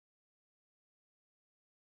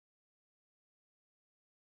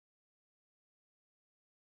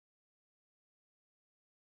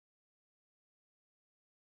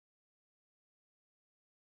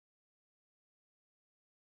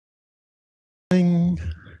Morning,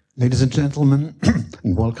 ladies and gentlemen,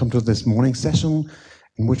 and welcome to this morning session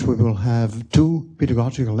in which we will have two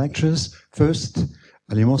pedagogical lectures. First,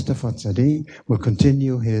 Ali Mostafazadeh will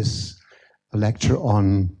continue his lecture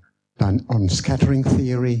on scattering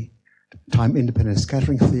theory, time-independent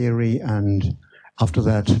scattering theory, and after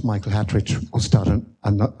that, Michael Hatridge will start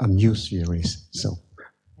a new series. So,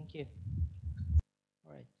 thank you.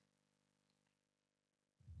 All right.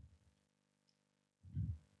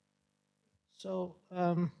 So,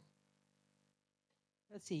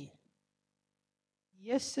 let's see.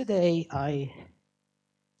 Yesterday, I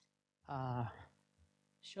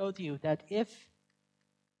showed you that if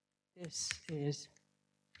this is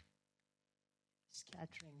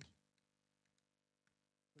scattering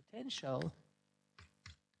potential,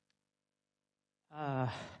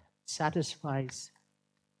 satisfies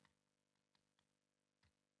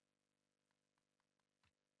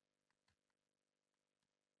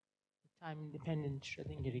the time-independent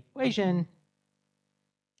Schrödinger equation,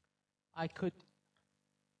 I could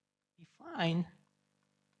define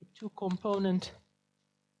a two-component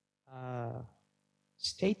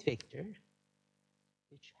state vector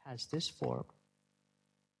which has this form.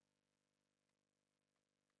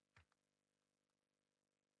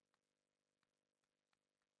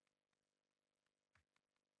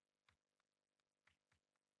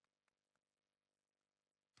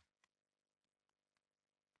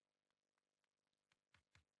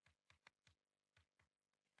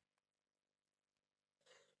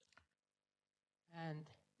 And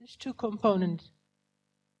this two-component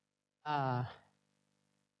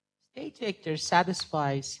state vector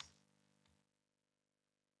satisfies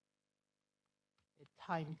a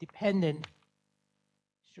time-dependent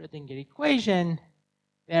Schrödinger equation,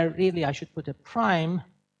 where really I should put a prime,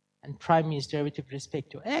 and prime is derivative with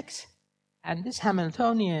respect to x. And this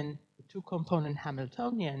Hamiltonian, the two-component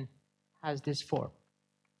Hamiltonian, has this form.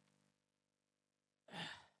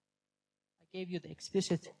 I gave you the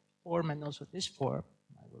explicit form and also this form.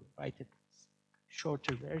 I will write a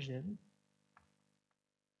shorter version.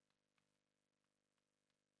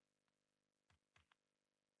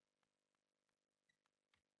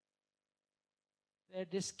 Where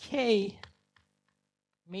this K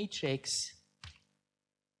matrix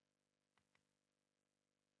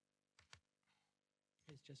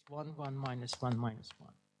is just 1, 1, minus 1, minus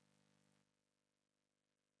 1.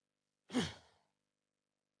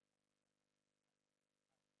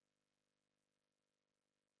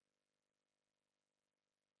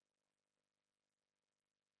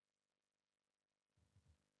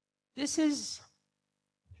 This is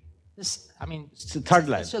this. I mean, it's the third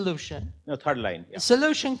line. The solution. No, third line. Yeah. The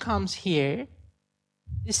solution comes here.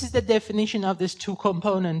 This is the definition of this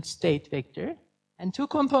two-component state vector, and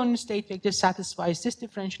two-component state vector satisfies this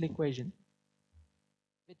differential equation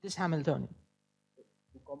with this Hamiltonian.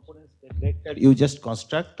 Two-component state vector you just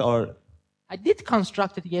construct, or I did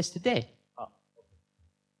construct it yesterday. Oh, okay.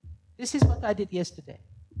 This is what I did yesterday.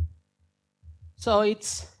 So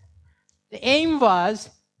it's the aim was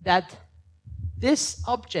that this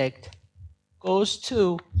object goes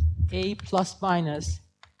to A plus minus,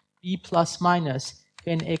 B plus minus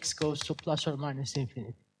when x goes to plus or minus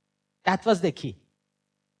infinity. That was the key.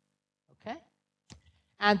 Okay?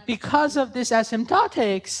 And because of this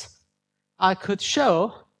asymptotics, I could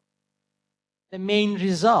show the main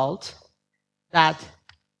result that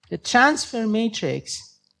the transfer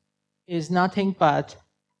matrix is nothing but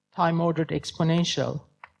time-ordered exponential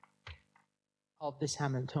of this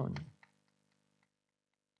Hamiltonian.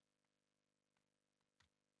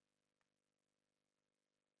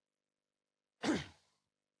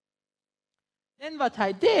 Then what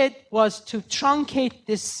I did was to truncate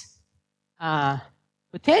this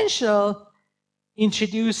potential,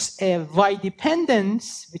 introduce a y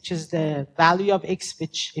dependence, which is the value of x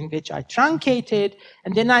in which I truncated,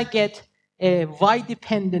 and then I get a y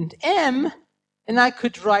dependent m, and I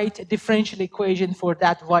could write a differential equation for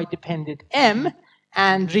that y-dependent m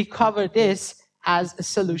and recover this as a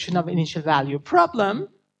solution of initial value problem.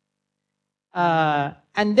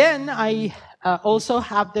 And then I also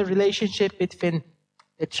have the relationship between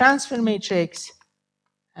the transfer matrix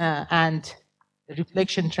and the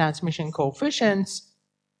reflection transmission coefficients.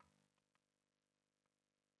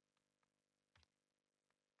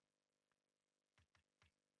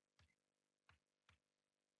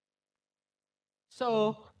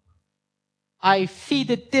 So I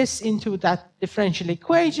feed this into that differential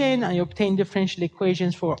equation. I obtain differential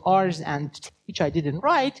equations for R's and T, which I didn't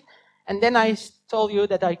write. And then I told you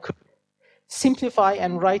that I could simplify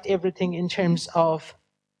and write everything in terms of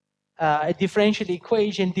a differential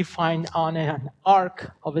equation defined on an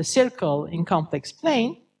arc of a circle in complex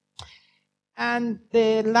plane. And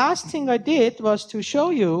the last thing I did was to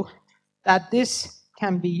show you that this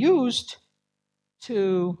can be used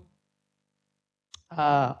to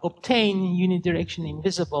obtain unidirectional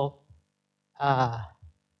invisible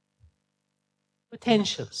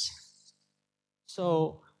potentials.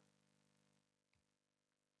 So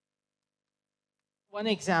one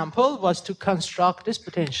example was to construct this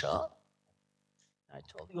potential. I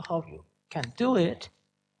told you how you can do it.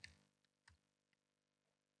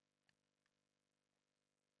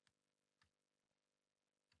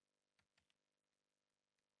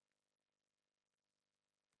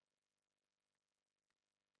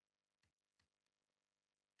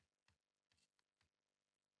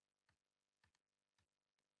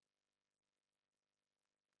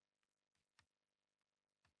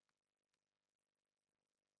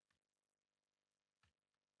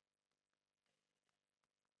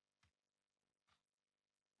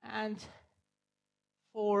 And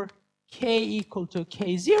for k equal to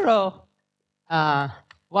k0,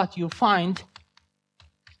 what you find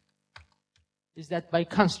is that by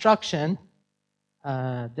construction,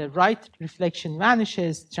 the right reflection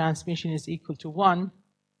vanishes, transmission is equal to 1,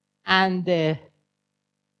 and the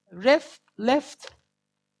left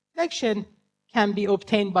reflection can be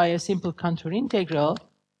obtained by a simple contour integral,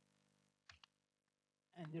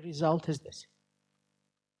 and the result is this.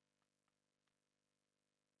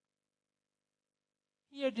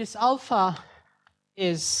 Here, this alpha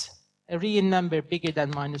is a real number bigger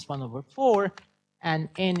than -1/4, and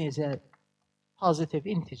n is a positive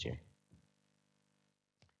integer.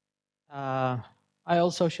 I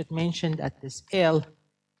also should mention that this L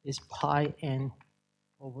is pi n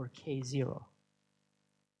over k0.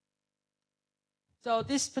 So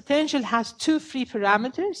this potential has two free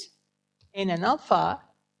parameters, n and alpha.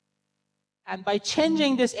 And by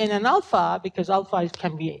changing this n and alpha, because alpha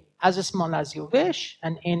can be as small as you wish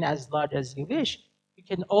and n as large as you wish, you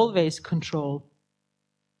can always control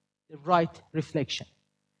the right reflection,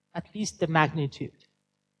 at least the magnitude.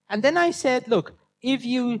 And then I said, look, if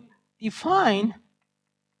you define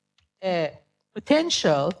a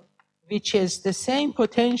potential which is the same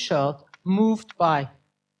potential moved by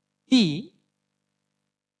d,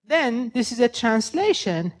 then this is a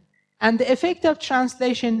translation, and the effect of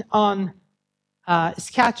translation on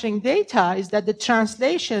scattering data is that the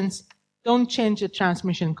translations don't change the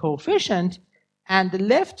transmission coefficient, and the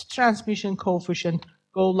left transmission coefficient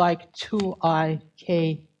go like 2i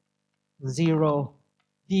k0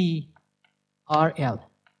 d rl,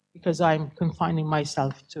 because I'm confining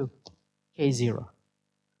myself to k0.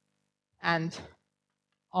 And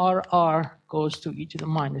rr goes to e to the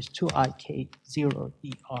minus 2i k0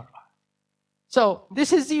 d rr. So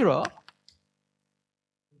this is 0.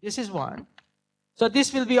 This is 1. So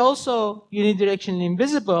this will be also unidirectionally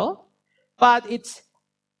invisible, but its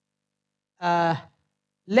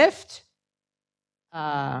left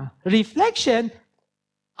reflection,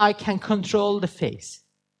 I can control the phase.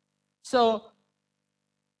 So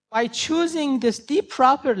by choosing this d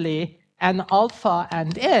properly and alpha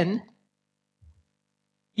and n,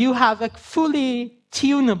 you have a fully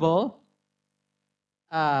tunable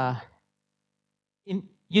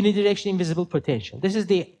unidirectionally invisible potential. This is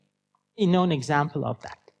the known example of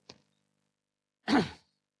that.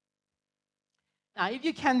 Now, if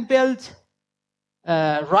you can build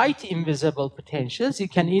right invisible potentials, you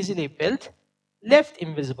can easily build left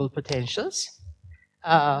invisible potentials.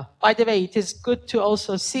 By the way, it is good to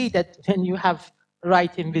also see that when you have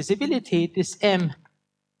right invisibility, this m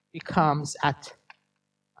becomes at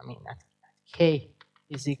k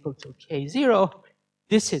is equal to k0.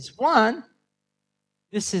 This is 1.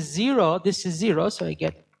 This is 0. This is 0. So I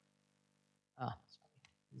get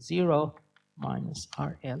 0 minus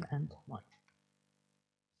RL and 1.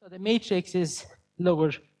 So the matrix is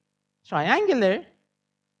lower triangular.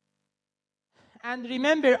 And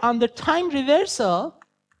remember, under time reversal,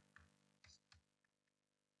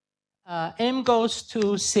 m goes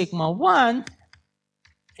to sigma 1,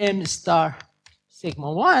 m star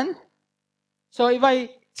sigma 1. So if I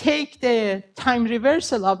take the time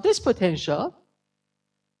reversal of this potential,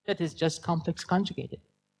 that is just complex conjugated.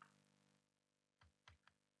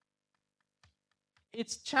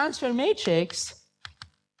 Its transfer matrix,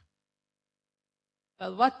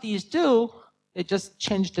 well, what these do, they just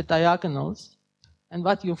change the diagonals. And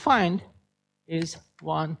what you find is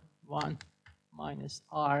 1, 1 minus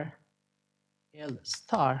R L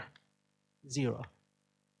star 0.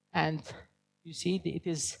 And you see it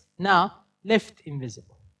is now left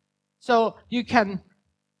invisible. So you can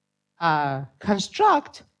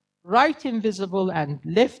construct right invisible and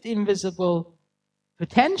left invisible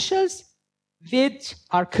potentials which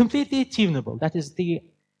are completely tunable. That is, the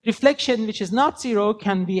reflection which is not zero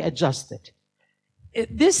can be adjusted.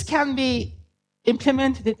 This can be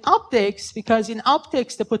implemented in optics because in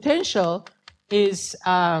optics the potential is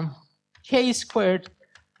k squared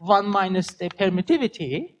 1 minus the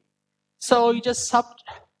permittivity. So you just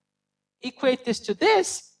equate this to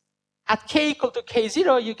this. At k equal to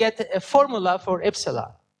k0, you get a formula for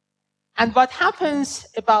epsilon. And what happens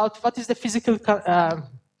about what is the physical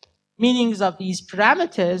meanings of these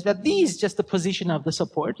parameters, that these just the position of the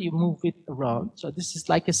support, you move it around. So this is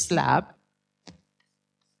like a slab.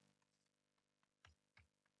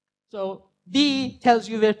 So B tells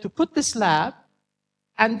you where to put the slab,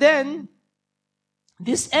 and then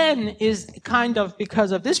this n is kind of,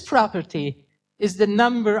 because of this property, is the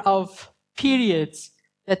number of periods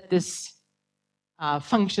that this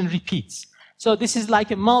function repeats. So this is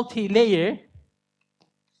like a multi-layer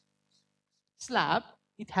slab.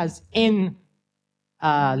 It has n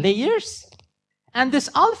layers. And this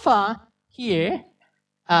alpha here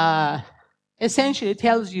essentially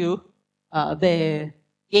tells you the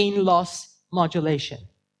gain-loss modulation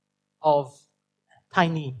of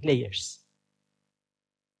tiny layers.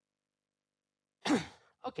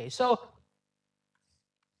 Okay, so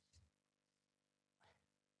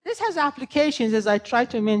this has applications, as I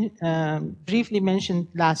tried to briefly mention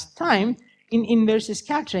last time, in inverse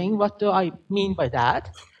scattering. What do I mean by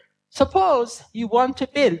that? Suppose you want to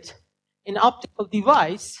build an optical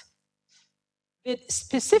device with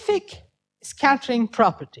specific scattering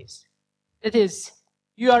properties. That is,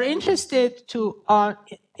 you are interested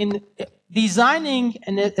in designing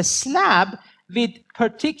a slab with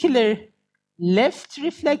particular left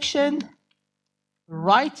reflection,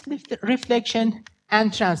 right reflection,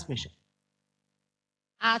 and transmission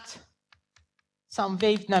at some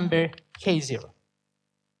wave number k0.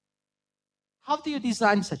 How do you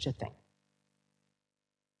design such a thing?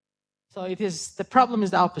 So the problem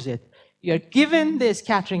is the opposite. You're given the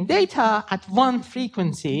scattering data at one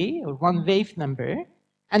frequency or one wave number,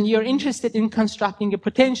 and you're interested in constructing a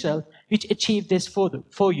potential which achieves this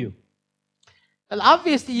for you. Well,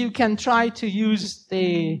 obviously, you can try to use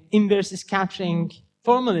the inverse scattering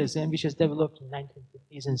formalism, which was developed in the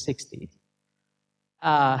 1950s and 60s.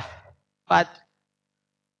 But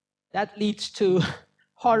that leads to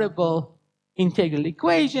horrible integral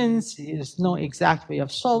equations. There's no exact way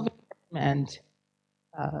of solving them. And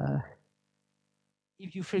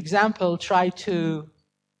if you, for example, try to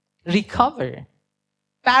recover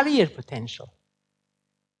barrier potential,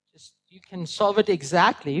 you can solve it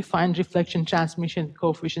exactly, find reflection transmission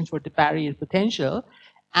coefficients for the barrier potential,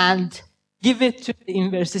 and give it to the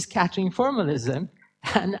inverse scattering formalism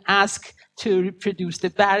and ask to reproduce the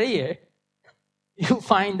barrier. You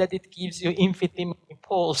find that it gives you infinitely many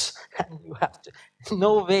poles, and you have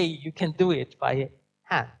no way you can do it by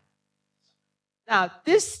hand. Now,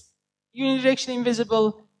 this unidirectional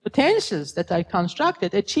invisible potentials that I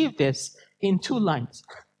constructed achieve this in two lines.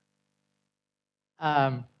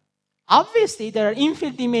 Obviously, there are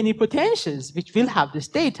infinitely many potentials which will have this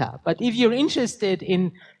data, but if you're interested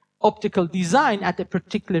in optical design at a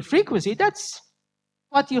particular frequency, that's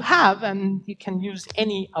what you have, and you can use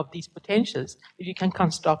any of these potentials if you can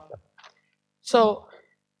construct them. So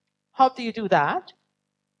how do you do that?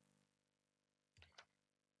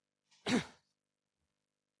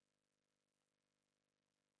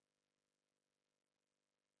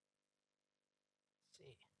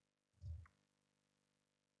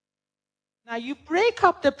 Now you break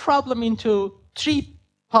up the problem into three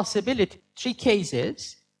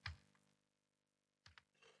cases.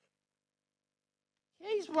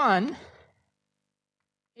 Case one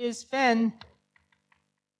is when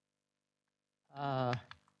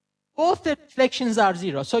both the reflections are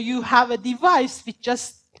zero. So you have a device which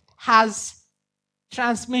just has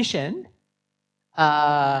transmission,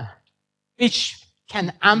 which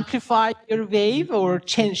can amplify your wave or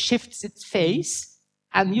shifts its phase.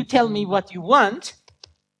 And you tell me what you want.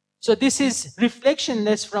 So this is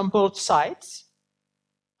reflectionless from both sides.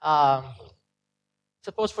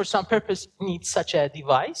 Suppose for some purpose you need such a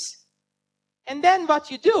device. And then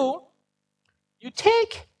what you do, you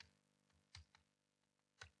take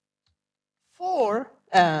 4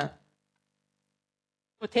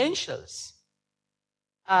 potentials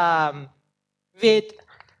with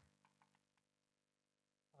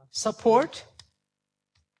support.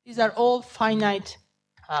 These are all finite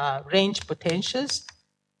range potentials,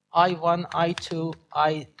 I1, I2,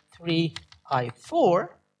 I3, I4.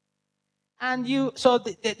 And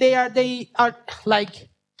they are like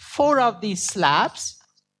 4 of these slabs,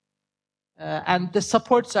 and the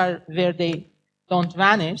supports are where they don't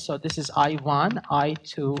vanish. So this is I1,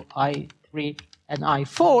 I2, I3, and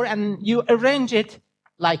I4, and you arrange it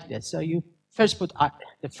like this. So you first put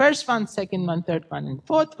the first one, second one, third one, and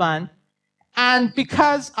fourth one. And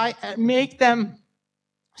because I make them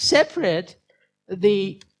separate,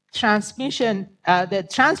 the the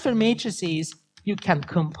transfer matrices you can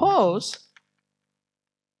compose.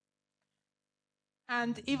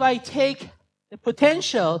 And if I take the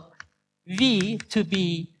potential V to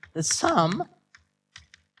be the sum,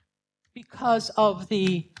 because of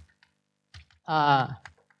the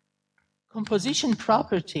composition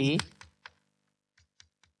property,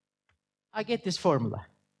 I get this formula.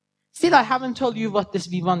 Still, I haven't told you what this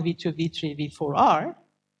V1, V2, V3, V4 are.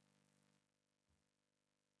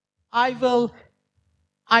 I will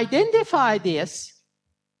identify this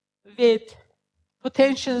with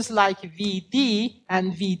potentials like Vd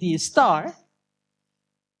and Vd star,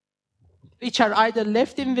 which are either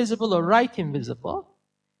left invisible or right invisible.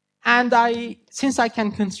 And since I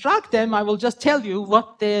can construct them, I will just tell you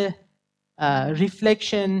what the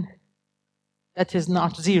reflection that is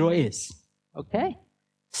not zero is. Okay?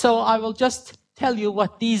 So I will just tell you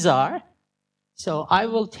what these are. So I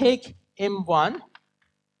will take M1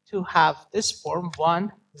 to have this form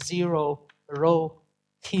 1, 0, rho,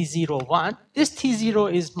 T0, 1. This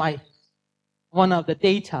T0 is one of the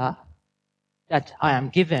data that I am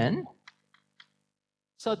given.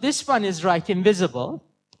 So this one is right invisible.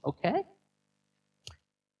 Okay?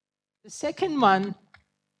 The second one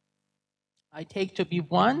I take to be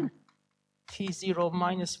 1, T0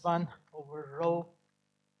 minus 1 over rho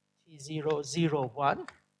T0, 0, 1.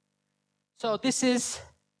 So this is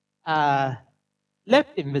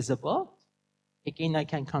left invisible. Again, I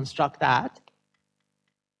can construct that.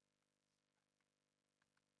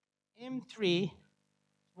 M3,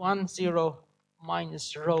 1, 0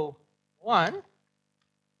 minus rho 1.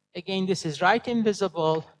 Again, this is right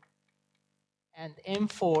invisible. And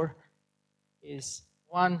M4 is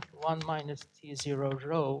 1, 1 minus T0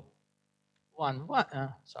 rho 1, 1,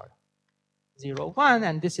 0, 1.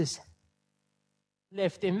 And this is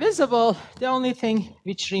left invisible. The only thing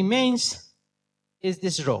which remains is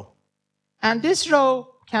this rho. And this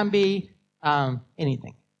rho can be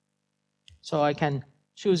anything. So I can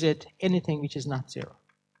choose it anything which is not 0.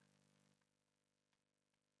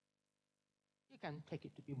 You can take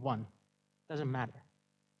it to be 1. Doesn't matter.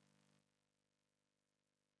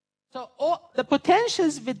 So all the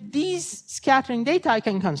potentials with these scattering data I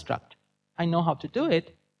can construct. I know how to do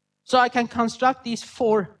it. So I can construct these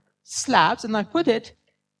 4 slabs and I put it.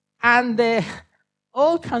 And the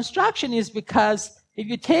whole construction is because if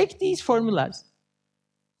you take these formulas,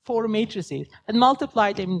 4 matrices, and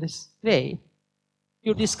multiply them this way,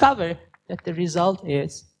 you discover that the result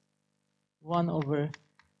is 1 over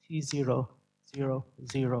T0, 0,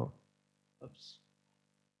 0. Oops.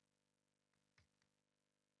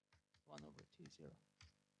 1 over T0.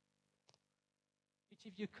 Which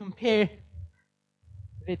if you compare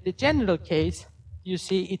with the general case, you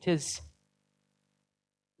see it is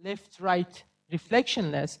left-right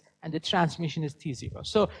reflectionless, and the transmission is T0.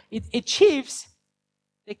 So it achieves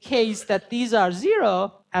the case that these are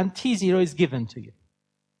 0 and T0 is given to you.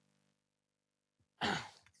 So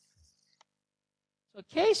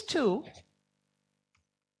case 2,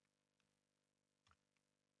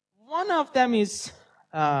 one of them is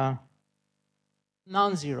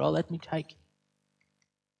non-zero. Let me take.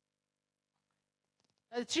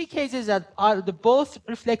 The 3 cases that are both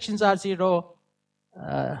reflections are 0.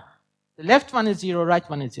 The left one is 0, right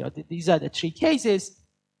one is 0. These are the 3 cases.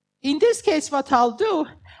 In this case, what I'll do,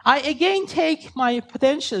 I again take my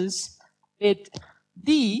potentials with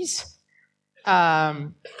these,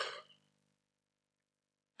 and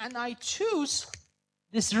I choose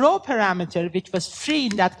this rho parameter, which was free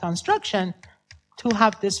in that construction, to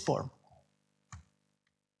have this form.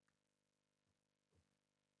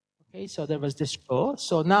 Okay, so there was this rho.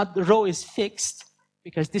 So now the rho is fixed,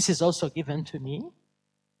 because this is also given to me.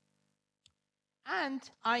 And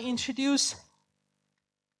I introduce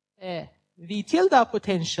a V tilde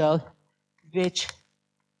potential, which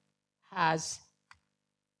has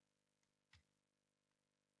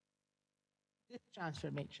this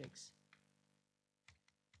transfer matrix,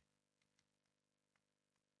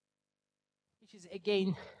 which is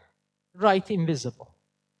again right invisible.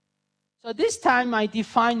 So this time I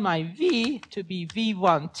define my V to be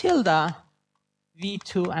V1 tilde,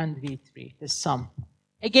 V2, and V3, the sum.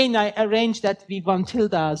 Again, I arrange that V1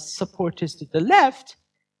 tilde as supporters to the left,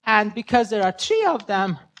 and because there are 3 of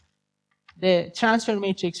them, the transfer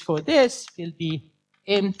matrix for this will be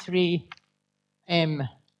M3,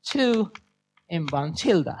 M2, M1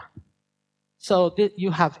 tilde. So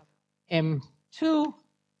you have M2,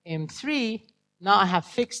 M3. Now I have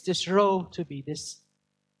fixed this rho to be this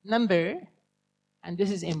number, and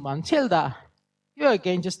this is M1 tilde, you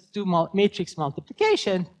again just do matrix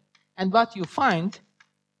multiplication, and what you find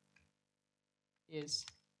is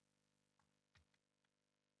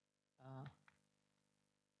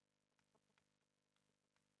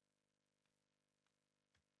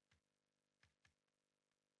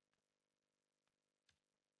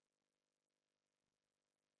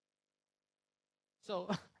so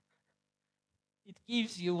it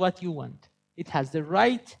gives you what you want. It has the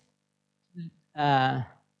right, the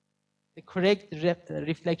correct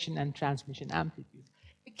reflection and transmission amplitude.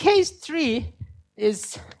 Case 3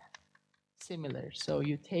 is similar. So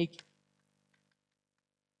you take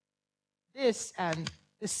this, and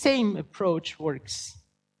the same approach works.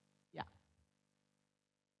 Yeah.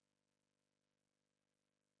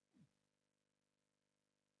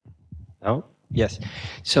 No? Yes.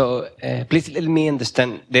 So please let me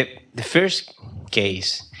understand. The first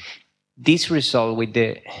case, this result with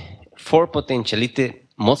the 4 potential is the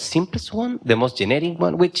most simplest one, the most generic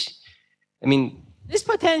one, which, I mean... These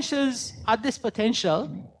potentials at this potential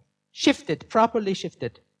shifted, properly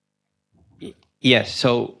shifted. Yes.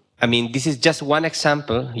 So, I mean, this is just one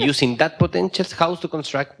example using that potential, how to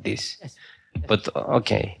construct this. Yes. But,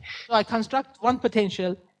 okay. So I construct one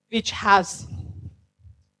potential which has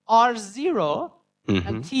R0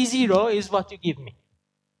 and T0 is what you give me.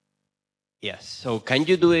 Yes. So can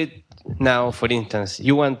you do it now, for instance,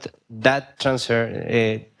 you want that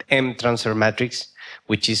transfer, M transfer matrix,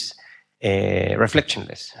 which is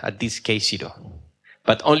reflectionless at this case 0,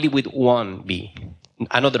 but only with one B,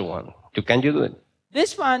 another one. Can you do it?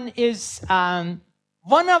 This one is,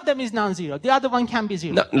 one of them is non-zero. The other one can be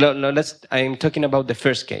 0. No, I'm talking about the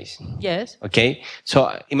first case. Yes. Okay.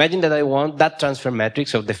 So imagine that I want that transfer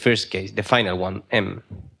matrix of the first case, the final one, M,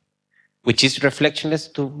 which is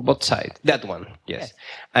reflectionless to both sides. That one, yes.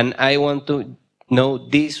 And I want to know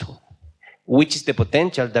this, which is the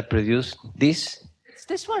potential that produced this? It's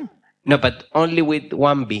this one. No, but only with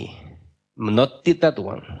one B, not that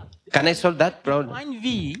one. Can I solve that problem? Find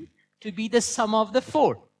V to be the sum of the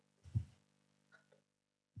 4.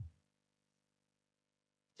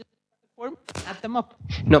 Add them up.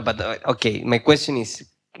 No, but okay, my question is,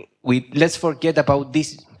 let's forget about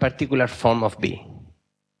this particular form of B.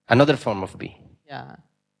 Another form of B. Yeah.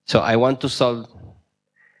 So I want to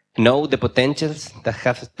know the potentials that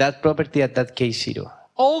have that property at that case 0.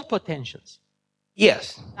 All potentials.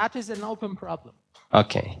 Yes. That is an open problem.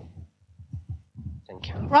 Okay. Thank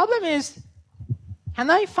you. The problem is,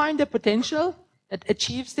 can I find a potential that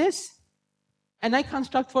achieves this? And I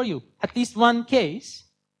construct for you at least one case.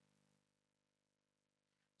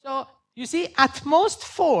 So you see, at most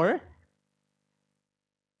 4,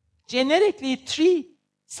 generically 3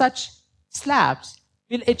 such slabs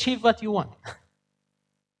will achieve what you want.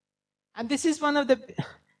 And this is one of the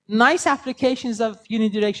nice applications of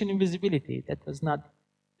unidirectional invisibility that was not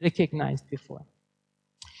recognized before.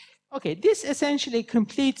 Okay, this essentially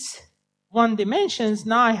completes 1 dimensions.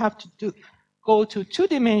 Now I have to go to 2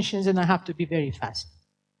 dimensions, and I have to be very fast.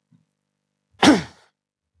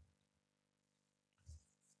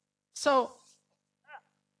 So,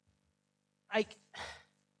 in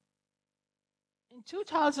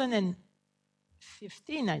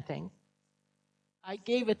 2015, I think, I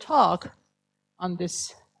gave a talk on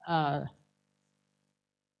this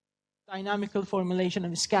dynamical formulation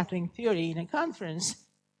of scattering theory in a conference.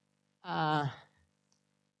 And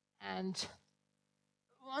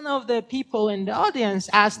one of the people in the audience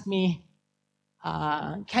asked me,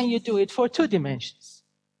 can you do it for 2 dimensions?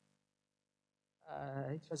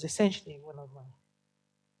 It was essentially one of my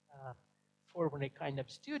former kind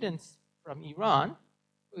of students from Iran,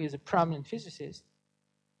 who is a prominent physicist,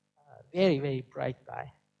 very, very bright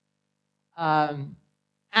guy.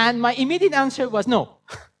 And my immediate answer was no.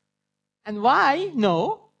 And why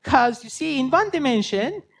no? Because you see, in 1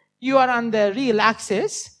 dimension, you are on the real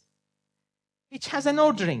axis, which has an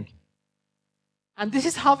ordering. And this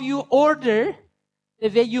is how you order the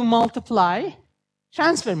way you multiply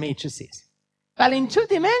transfer matrices. Well, in 2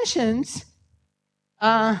 dimensions,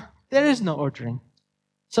 there is no ordering.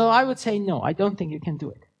 So I would say no, I don't think you can do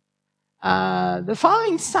it. The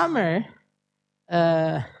following summer,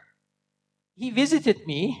 he visited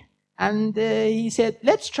me, and he said,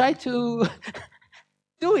 let's try to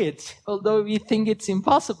do it, although we think it's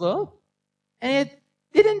impossible. And it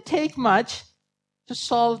didn't take much to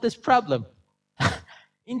solve this problem.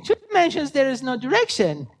 In 2 dimensions, there is no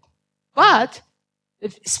direction, but the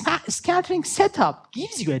scattering setup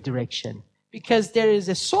gives you a direction, because there is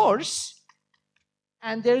a source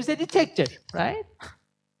and there is a detector, right?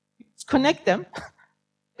 Let's connect them.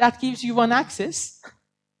 That gives you one axis,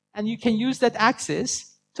 and you can use that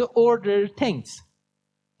axis to order things.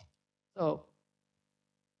 So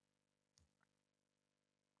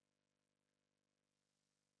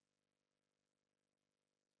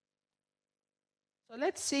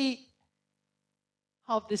let's see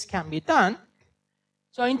how this can be done.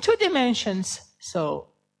 So in 2 dimensions, so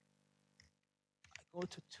I go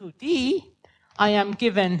to 2D, I am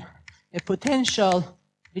given a potential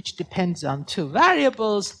which depends on 2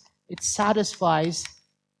 variables. It satisfies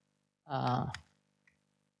the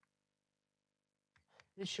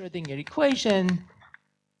Schrödinger equation.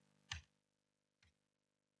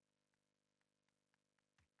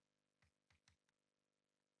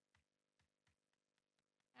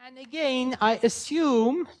 And again, I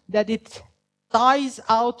assume that it dies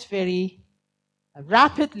out very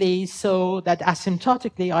rapidly so that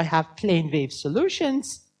asymptotically I have plane wave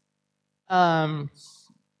solutions. The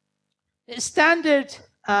standard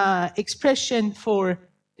expression for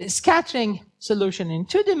the scattering solution in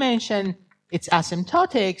 2 dimension, its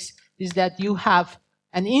asymptotics, is that you have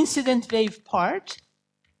an incident wave part,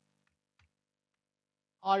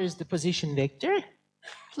 R is the position vector,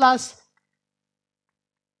 plus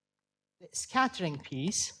the scattering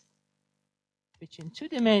piece, which in 2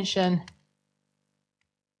 dimension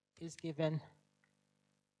is given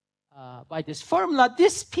by this formula.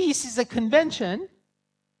 This piece is a convention,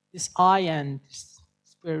 this I and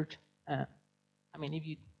squared, I mean, if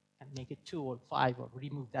you can make it 2 or 5 or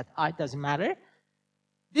remove that I, doesn't matter.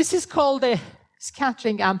 This is called the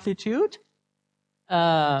scattering amplitude.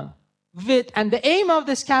 And the aim of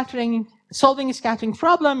the solving a scattering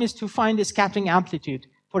problem is to find the scattering amplitude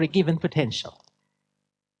for a given potential.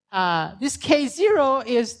 This K0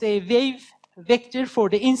 is the wave vector for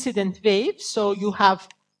the incident wave. So you have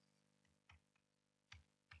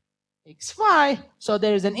xy. So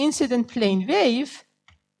there is an incident plane wave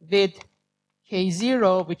with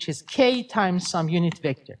K0, which is K times some unit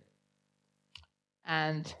vector.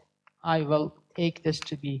 And I will take this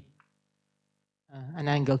to be an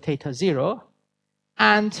angle theta 0.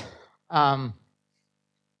 And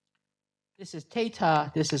this is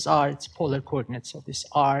theta, this is r, it's polar coordinates. So this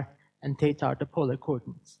r and theta are the polar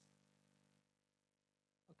coordinates.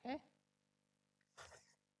 Okay?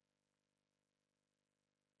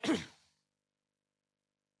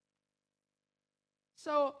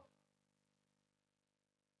 So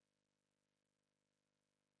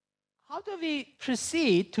how do we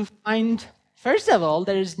proceed to find, first of all,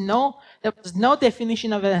 there was no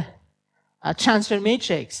definition of a transfer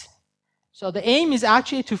matrix. So the aim is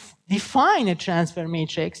actually to define a transfer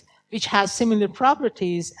matrix which has similar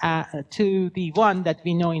properties to the one that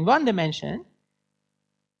we know in 1 dimension.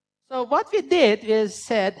 So what we did is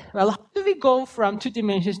said, well, how do we go from 2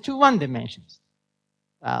 dimensions to 1 dimension?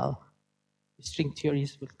 Well, string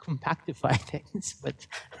theories will compactify things, but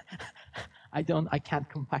I can't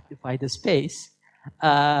compactify the space.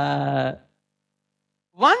 One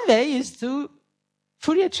way is to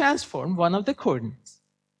Fourier transform one of the coordinates.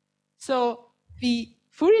 So the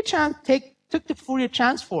Fourier took the Fourier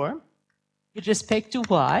transform with respect to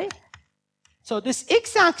y. So this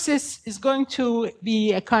x-axis is going to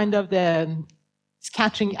be a kind of the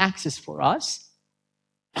scattering axis for us.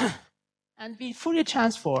 And we Fourier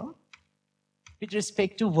transform with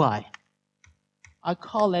respect to y. I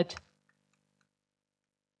call it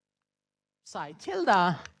psi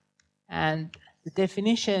tilde, and the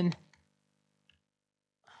definition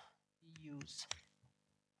we use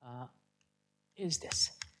is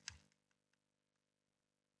this.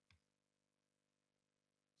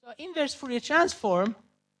 So inverse Fourier transform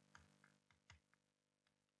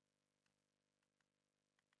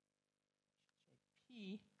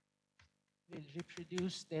P will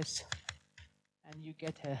reproduce this, and you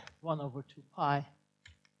get a 1 over 2 pi.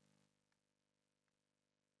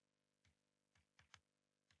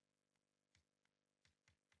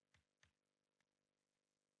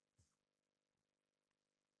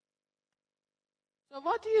 So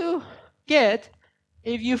what do you get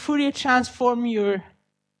if you Fourier transform your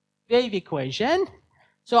wave equation?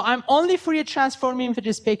 So I'm only Fourier transforming with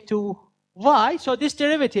respect to y, so this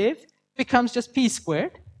derivative becomes just p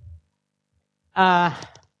squared.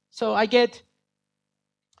 So I get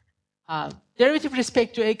derivative with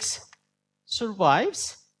respect to x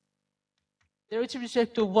survives. Derivative with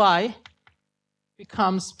respect to y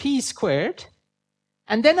becomes p squared.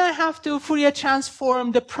 And then I have to Fourier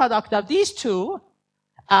transform the product of these two.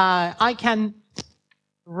 I can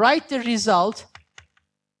write the result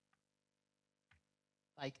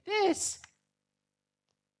like this.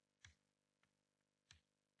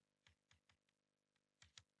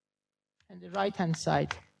 And the right-hand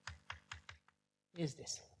side is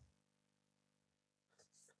this.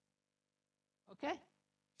 Okay?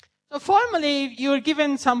 So formally, if you're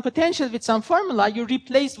given some potential with some formula, you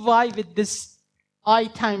replace y with this I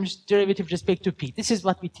times derivative with respect to p. This is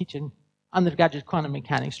what we teach in undergraduate quantum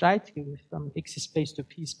mechanics, right? From X space to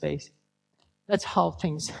P space. That's how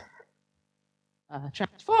things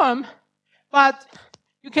transform. But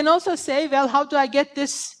you can also say, well, how do I get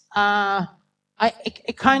this? I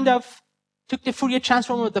kind of took the Fourier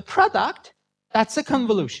transform of the product. That's a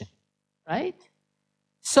convolution, right?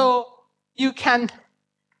 So you can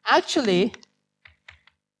actually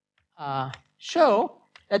show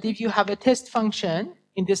that if you have a test function,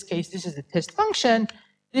 in this case, this is the test function,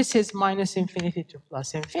 this is minus infinity to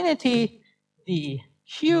plus infinity, the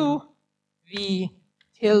q v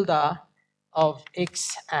tilde of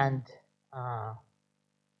x and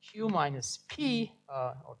q minus p,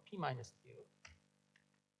 or p minus q,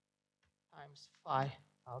 times phi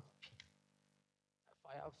of p,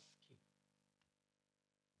 phi of q.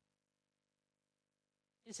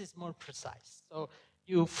 This is more precise. So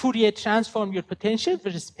you Fourier transform your potential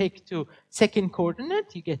with respect to second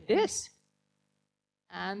coordinate, you get this.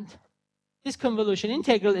 And this convolution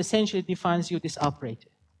integral essentially defines you this operator.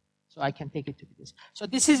 So I can take it to be this. So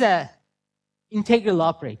this is an integral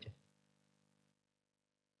operator.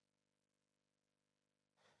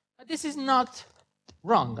 But this is not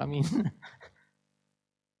wrong. I mean, if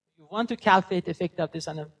you want to calculate the effect of this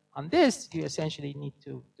on this, you essentially need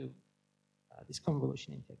to do this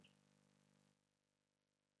convolution integral.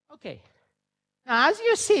 Okay. Now, as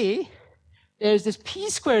you see, there's this p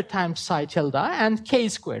squared times psi tilde and k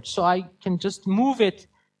squared. So I can just move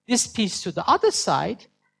this piece to the other side,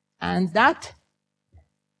 and that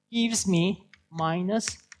gives me minus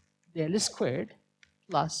del squared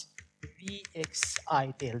plus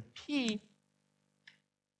vxi del p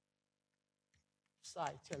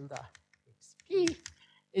psi tilde xp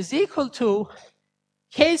is equal to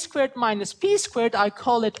k squared minus p squared. I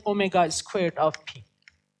call it omega squared of p.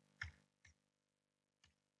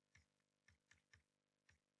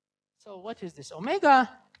 So what is this? Omega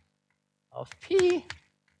of p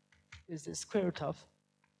is the square root of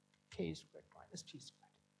k squared minus p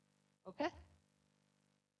squared. Okay?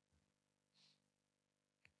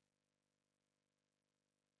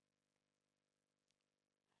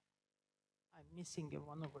 I'm missing a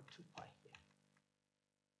 1 over 2 pi here.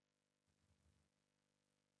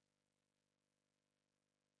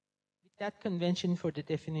 With that convention for the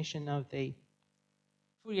definition of the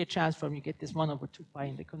Fourier transform, you get this 1 over 2 pi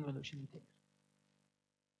in the convolution integral.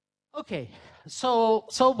 Okay, so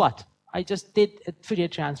what? I just did a Fourier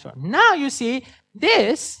transform. Now you see,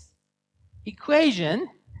 this equation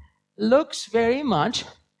looks very much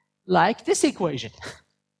like this equation.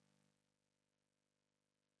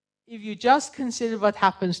 If you just consider what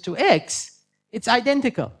happens to x, it's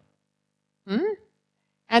identical.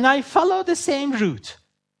 And I follow the same route.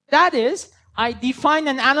 That is, I define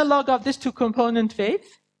an analog of this two-component wave,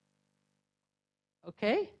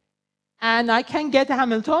 okay? And I can get a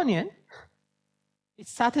Hamiltonian. It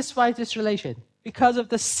satisfies this relation because of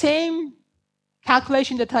the same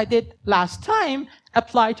calculation that I did last time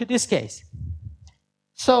applied to this case.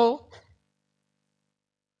 So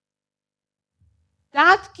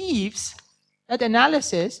that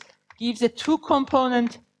analysis gives a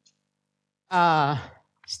two-component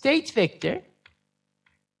state vector.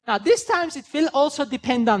 Now, this time it will also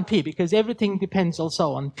depend on P, because everything depends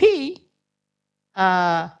also on P,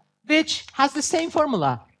 which has the same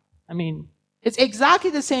formula. I mean, it's exactly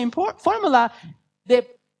the same formula.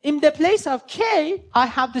 In the place of K, I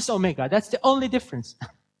have this omega. That's the only difference.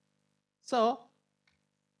 So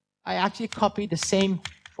I actually copy the same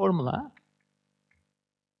formula.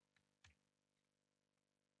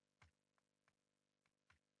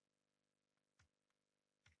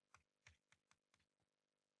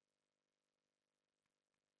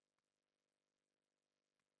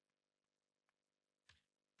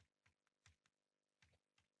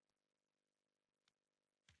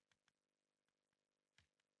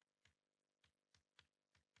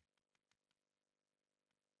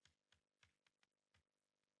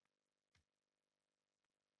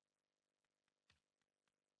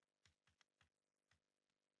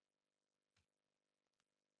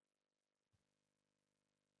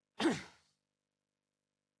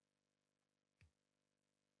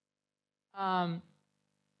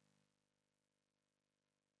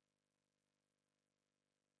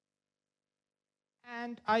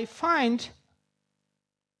 And I find,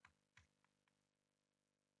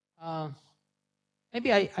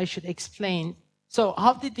 maybe I should explain. So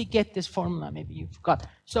how did we get this formula? Maybe you forgot.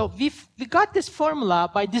 So we got this formula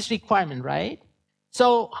by this requirement, right?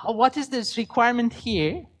 So what is this requirement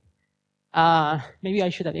here? maybe I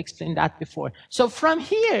should have explained that before. So from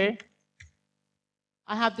here,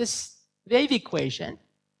 I have this wave equation.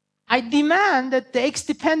 I demand that the x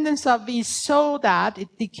dependence of v is so that it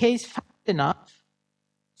decays fast enough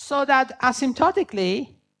so that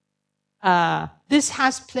asymptotically this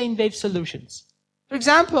has plane wave solutions. For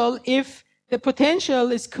example, if the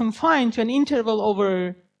potential is confined to an interval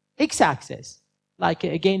over x-axis, like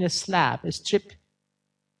again a slab, a strip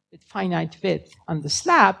with finite width on the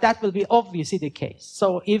slab, that will be obviously the case.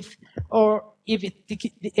 So if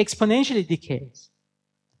it exponentially decays,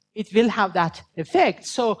 it will have that effect.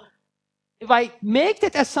 So if I make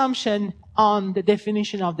that assumption on the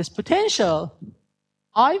definition of this potential,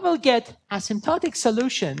 I will get asymptotic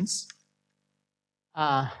solutions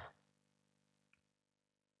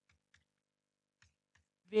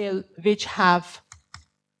which have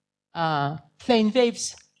plane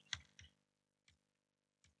waves.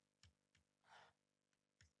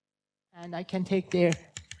 And I can take their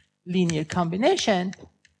linear combination.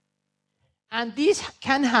 And these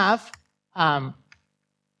can have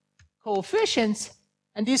coefficients,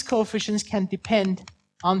 and these coefficients can depend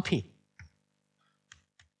on P.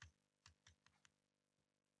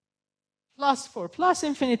 Plus for plus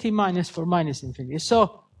infinity, minus for minus infinity.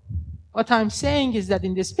 So what I'm saying is that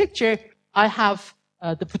in this picture, I have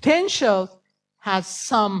the potential has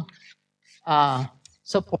some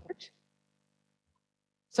support.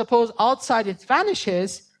 Suppose outside it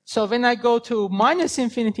vanishes. So when I go to minus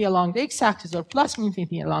infinity along the x-axis or plus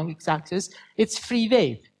infinity along x-axis, it's free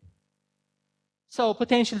wave. So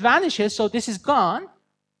potential vanishes, so this is gone.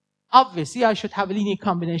 Obviously, I should have a linear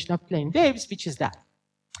combination of plane waves, which is that.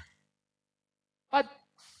 But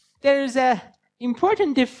there is an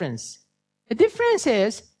important difference. The difference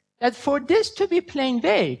is that for this to be plane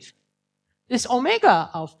wave, this omega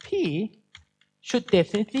of P should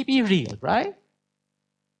definitely be real, right?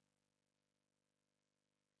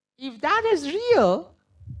 If that is real,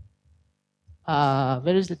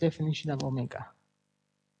 where is the definition of omega?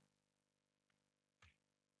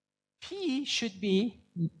 P should be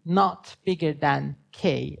not bigger than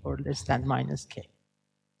k or less than minus k.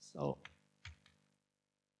 So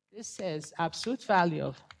this says absolute value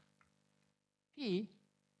of P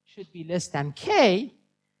should be less than k,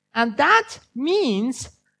 and that means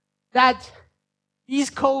that these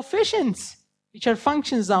coefficients, which are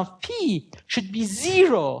functions of P, should be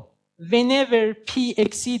 0 whenever P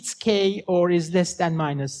exceeds k or is less than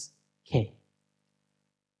minus k.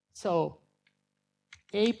 So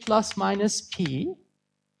A plus minus P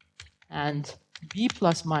and B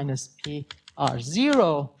plus minus P are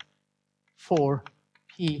 0 for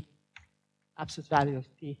P, absolute value of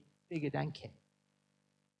P bigger than k.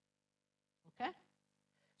 Okay?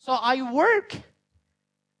 So I work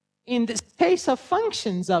in the space of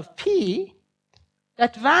functions of P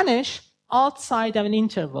that vanish outside of an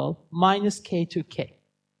interval minus k to k.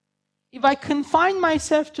 If I confine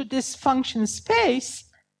myself to this function space,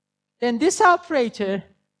 then this operator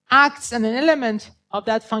acts on an element of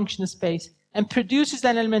that function space and produces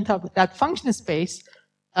an element of that function space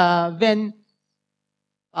when,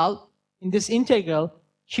 well, in this integral,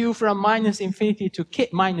 q from minus infinity to k,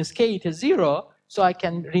 minus k to 0, so I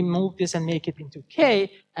can remove this and make it into k,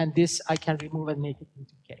 and this I can remove and make it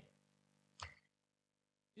into k.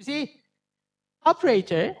 You see,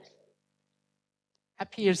 operator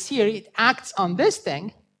appears here, it acts on this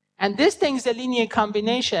thing, and this thing is a linear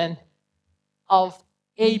combination of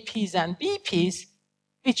APs and BPs,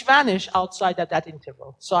 which vanish outside of that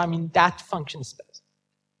interval. So I'm in that function space.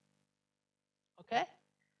 Okay?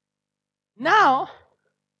 Now,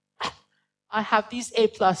 I have these A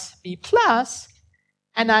plus B plus,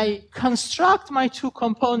 and I construct my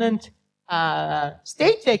two-component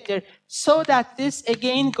state vector so that this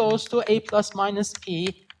again goes to A plus minus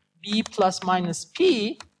P, B plus minus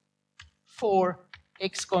P for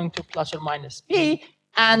x going to plus or minus P.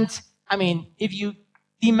 And I mean, if you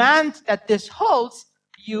demand that this holds,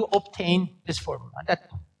 you obtain this formula. That's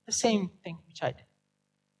the same thing which I did.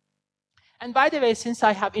 And by the way, since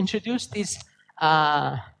I have introduced this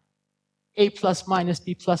A plus minus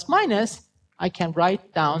B plus minus, I can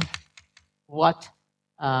write down what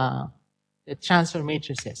the transfer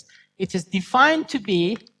matrix is. It is defined to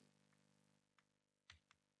be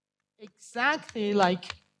exactly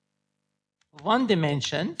like one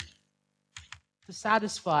dimension to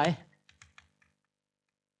satisfy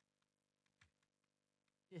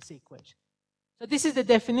this equation. So this is the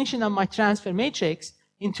definition of my transfer matrix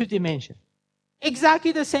in 2 dimensions.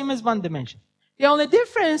 Exactly the same as 1 dimension. The only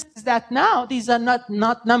difference is that now these are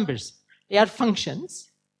not numbers. They are functions.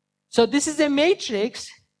 So this is a matrix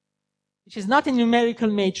which is not a numerical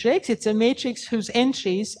matrix. It's a matrix whose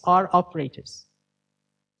entries are operators,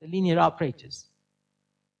 the linear operators.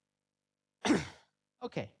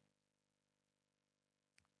 Okay.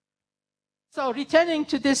 So returning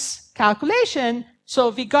to this calculation, so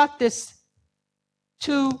we got this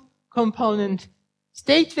two-component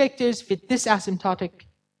state vectors with this asymptotic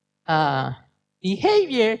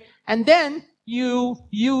behavior, and then you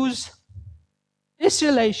use this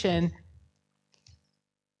relation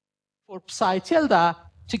for psi tilde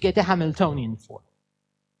to get a Hamiltonian form.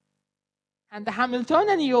 And the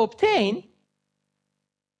Hamiltonian you obtain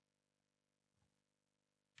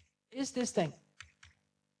is this thing.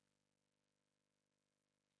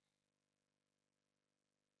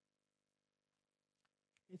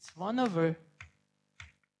 It's 1 over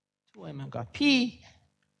 2 omega p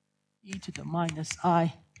e to the minus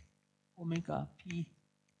I omega p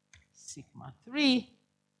sigma 3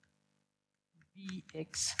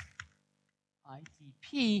 Vx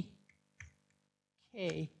IdP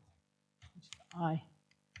k to the I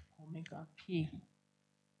omega p,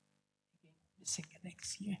 missing an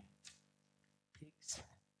x here, x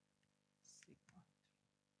sigma.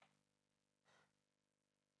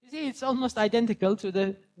 You see, it's almost identical to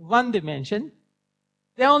the one dimension.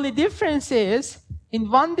 The only difference is, in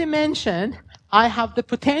one dimension, I have the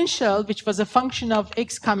potential, which was a function of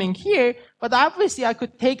x coming here, but obviously I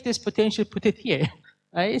could take this potential, put it here,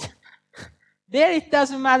 right? There it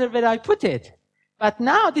doesn't matter where I put it. But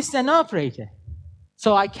now this is an operator,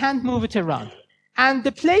 so I can't move it around. And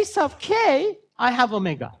the place of k, I have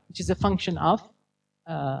omega, which is a function of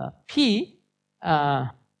p.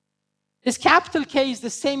 This capital K is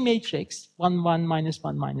the same matrix, 1, 1, minus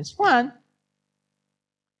 1, minus 1.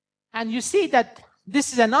 And you see that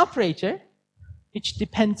this is an operator, which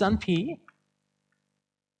depends on P.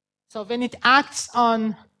 So when it acts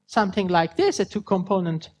on something like this, a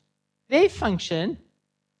two-component wave function,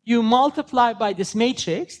 you multiply by this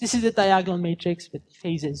matrix. This is a diagonal matrix with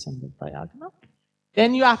phases on the diagonal.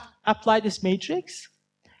 Then you apply this matrix,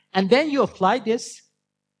 and then you apply this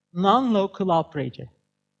non-local operator.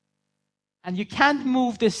 And you can't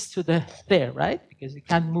move this to there, right? Because you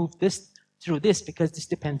can't move this through this because this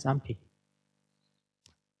depends on P.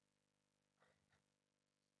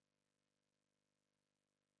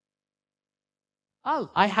 Oh,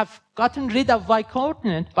 I have gotten rid of y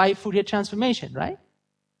coordinate by Fourier transformation, right?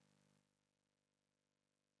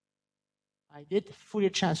 I did Fourier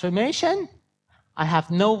transformation. I have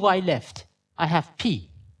no y left. I have P.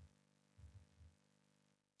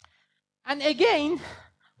 And again,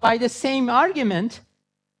 by the same argument,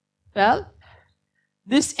 well,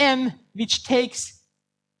 this M, which takes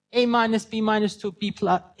A minus B minus 2 B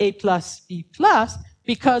plus, A plus B plus,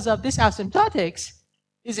 because of this asymptotics,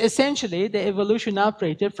 is essentially the evolution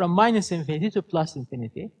operator from minus infinity to plus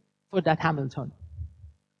infinity for that Hamiltonian.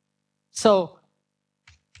 So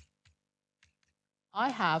I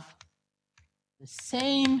have the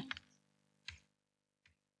same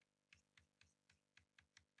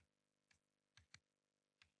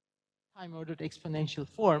time-ordered exponential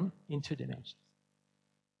form in 2 dimensions.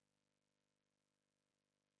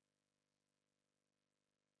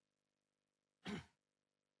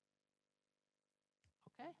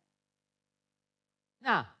 Okay?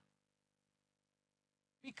 Now,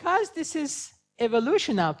 because this is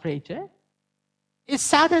evolution operator, it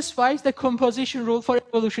satisfies the composition rule for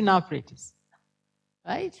evolution operators,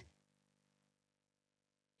 right?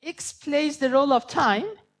 X plays the role of time,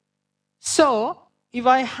 so if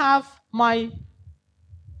I have my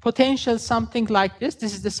potential something like this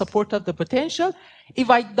is the support of the potential. If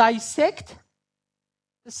I dissect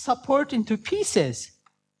the support into pieces,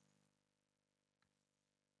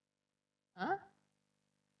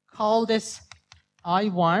 call this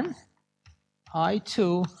I1,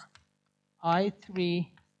 I2, I3,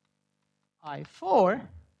 I4,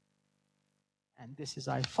 and this is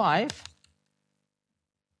I5.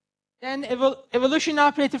 Then evolution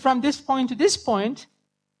operator from this point to this point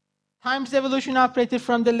times the evolution operator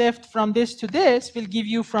from the left from this to this will give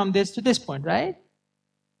you from this to this point, right?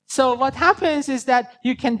 So what happens is that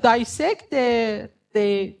you can dissect the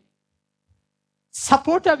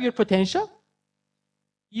support of your potential.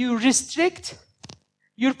 You restrict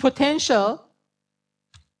your potential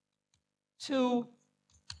to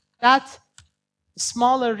that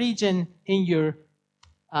smaller region in your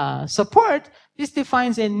support. This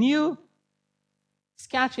defines a new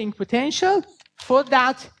scattering potential. For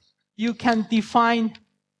that, you can define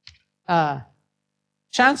a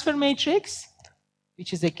transfer matrix,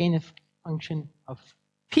 which is again a function of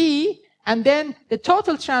P, and then the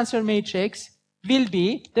total transfer matrix will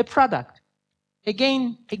be the product.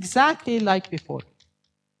 Again, exactly like before.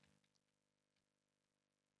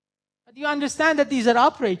 But you understand that these are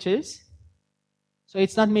operators. So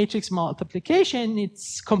it's not matrix multiplication,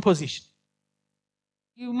 it's composition.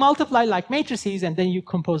 You multiply like matrices and then you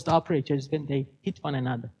compose the operators when they hit one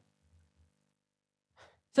another.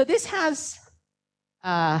 So this has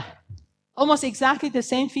almost exactly the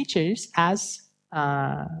same features as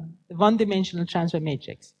the one-dimensional transfer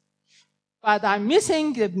matrix. But I'm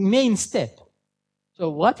missing the main step. So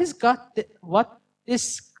what this got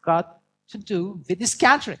to do with the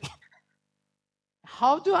scattering?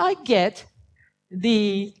 How do I get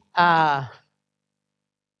the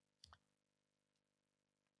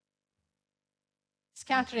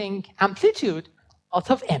scattering amplitude out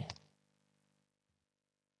of M?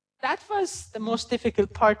 That was the most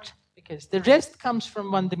difficult part because the rest comes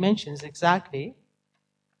from one dimensions exactly.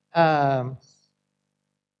 So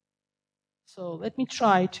let me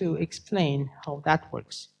try to explain how that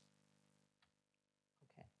works.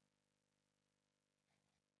 Okay.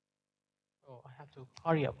 Oh, I have to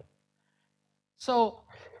hurry up. So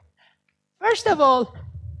first of all,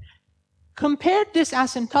 compare this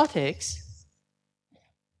asymptotics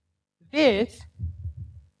with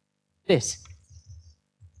this.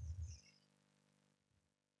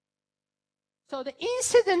 So the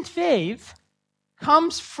incident wave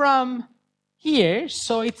comes from here,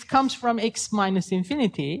 so it comes from x minus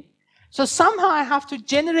infinity. So somehow I have to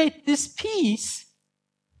generate this piece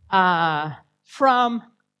from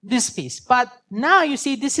this piece. But now you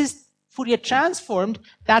see this is Fourier transformed,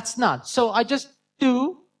 that's not. So I just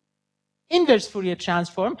do inverse Fourier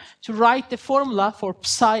transform to write the formula for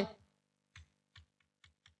psi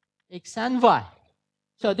x and y.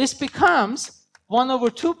 So this becomes 1 over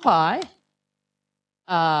 2 pi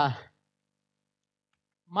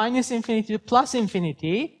minus infinity to plus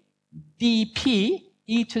infinity dp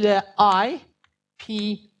e to the I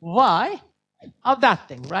p y of that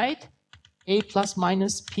thing, right? A plus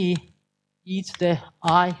minus p e to the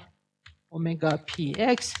I omega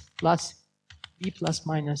px plus b plus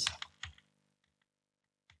minus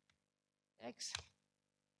x.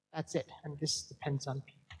 That's it. And this depends on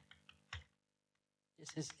p.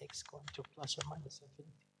 This is x going to plus or minus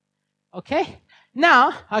infinity. Okay?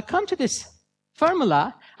 Now, I come to this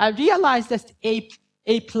formula. I realize that a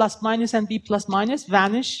plus minus and b plus minus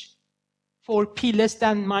vanish for p less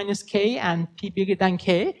than minus k and p bigger than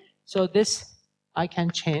k. So this I can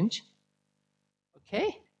change.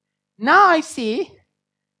 Okay? Now I see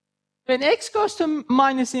when x goes to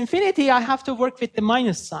minus infinity, I have to work with the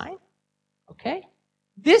minus sign. Okay?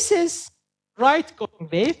 This is right-going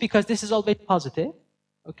wave because this is always positive.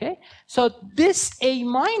 Okay? So this A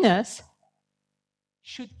minus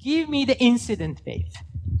should give me the incident wave.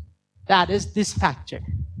 That is this factor.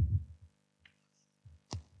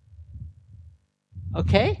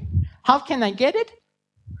 Okay? How can I get it?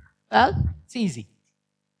 Well, it's easy.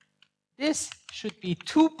 This should be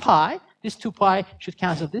 2 pi. This 2 pi should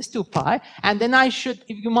cancel this 2 pi. And then I should,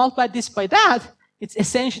 if you multiply this by that, it's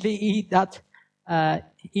essentially e to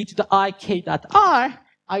the I k dot r.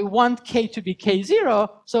 I want k to be k0.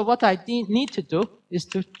 So what I need to do is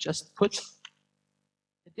to just put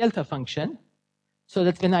the delta function so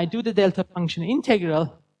that when I do the delta function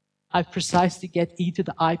integral, I precisely get e to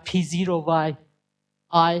the I p0 y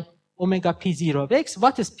I omega p0 of x.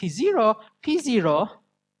 What is p0? P0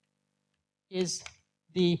 is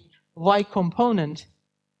the y component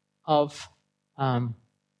of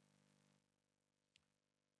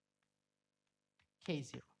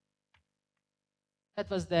k0. That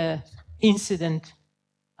was the incident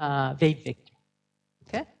wave vector.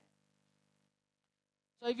 Okay?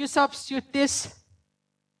 So if you substitute this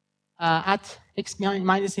at x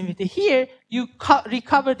minus infinity here, you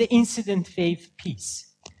recover the incident wave piece.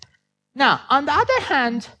 Now, on the other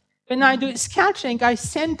hand, when I do scattering, I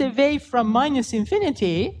send the wave from minus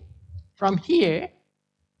infinity, from here,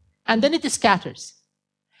 and then it scatters.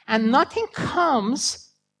 And nothing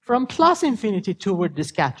comes from plus infinity toward the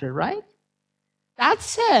scatter, right? That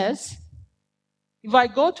says, if I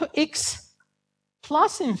go to x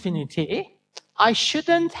plus infinity, I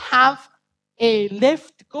shouldn't have a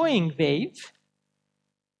left-going wave.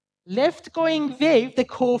 Left-going wave, the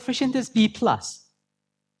coefficient is b plus.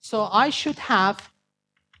 So I should have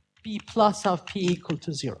b plus of p equal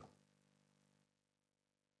to 0.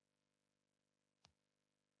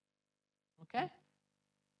 Okay?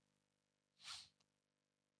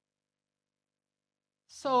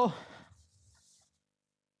 So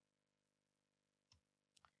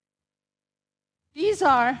these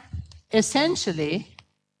are essentially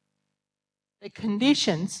the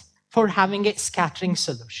conditions for having a scattering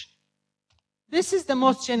solution. This is the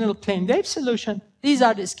most general plane wave solution. These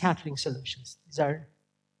are the scattering solutions. These are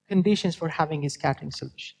conditions for having a scattering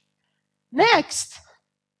solution. Next,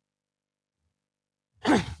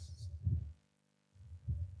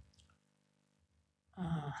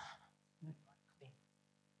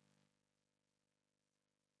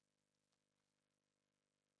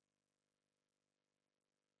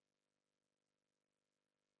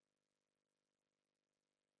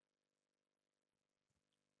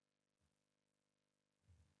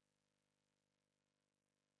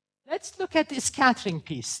 let's look at the scattering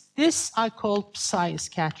piece. This I call psi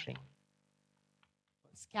scattering,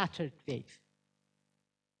 scattered wave.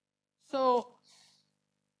 So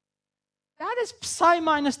that is psi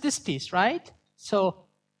minus this piece, right? So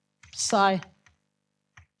psi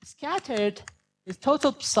scattered is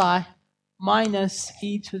total psi minus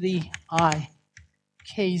e to the I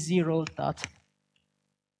k0 dot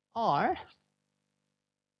r.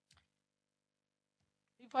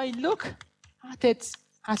 If I look at its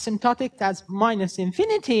asymptotic as minus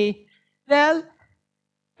infinity, well,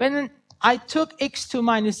 when I took x to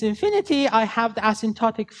minus infinity, I have the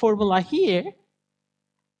asymptotic formula here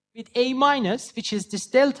with a minus, which is this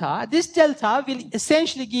delta. This delta will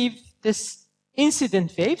essentially give this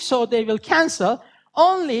incident wave, so they will cancel.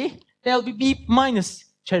 Only there will be b minus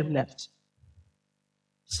term left.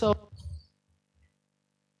 So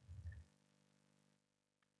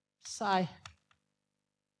psi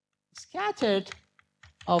scattered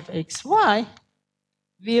of xy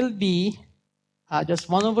will be just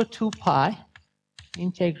 1 over 2 pi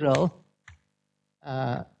integral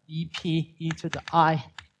bp e to the I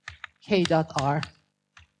k dot r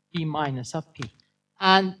b minus of p.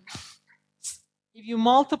 And if you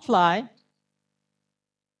multiply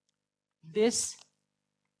this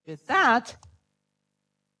with that,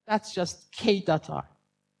 that's just k dot r.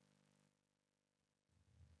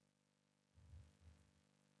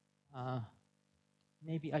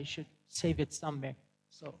 Maybe I should save it somewhere.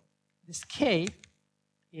 So this k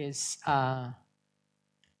is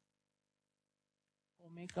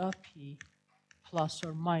omega p plus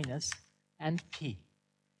or minus and p.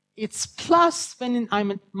 It's plus when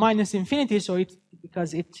I'm at minus infinity, so it's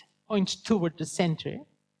because it points toward the center,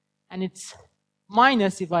 and it's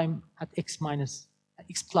minus if I'm at x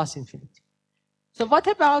plus infinity. So what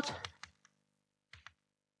about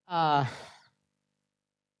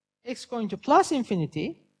x going to plus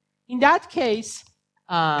infinity? In that case,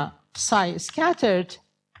 psi scattered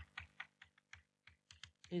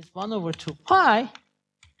is 1 over 2 pi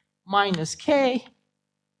minus k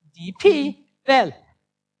dp. Well,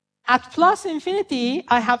 at plus infinity,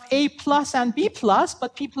 I have a plus and b plus,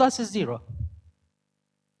 but p plus is 0.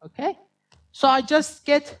 Okay? So I just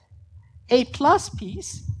get a plus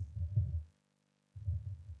piece.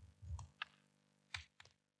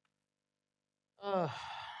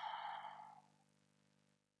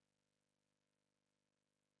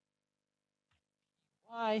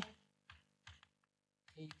 Y ap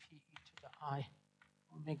e to the I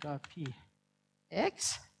omega p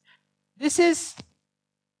x. This is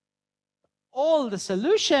all the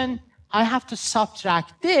solution. I have to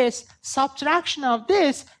subtract this. Subtraction of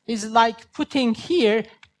this is like putting here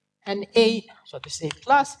an a, so this a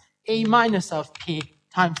plus, a minus of p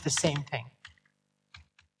times the same thing.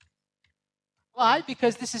 Why?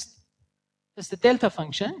 Because this is just the delta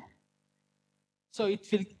function. So it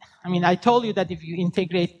will, I mean, I told you that if you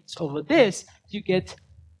integrate over this, you get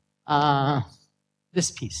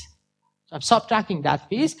this piece. So I'm subtracting that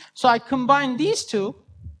piece. So I combine these two.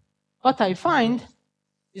 What I find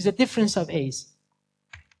is a difference of a's.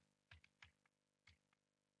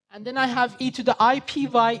 And then I have e to the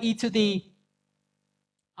ipy e to the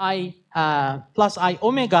I plus I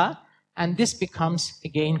omega, and this becomes,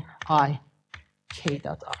 again, I k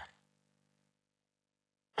dot r.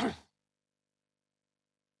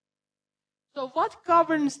 So what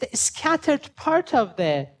governs the scattered part of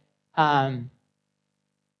the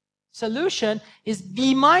solution is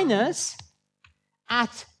b minus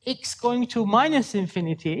at x going to minus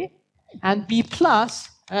infinity, and b plus,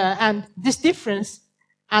 and this difference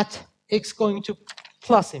at x going to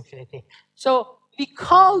plus infinity. So we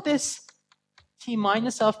call this t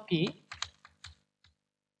minus of p,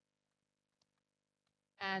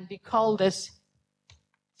 and we call this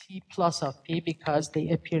t plus of p because they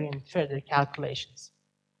appear in further calculations.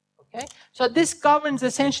 Okay? So this governs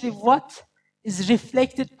essentially what is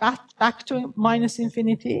reflected back to minus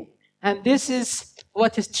infinity, and this is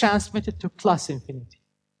what is transmitted to plus infinity.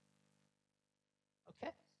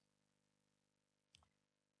 Okay?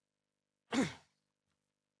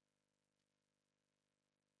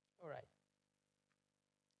 All right.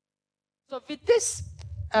 So with this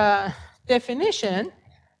definition,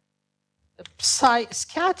 the psi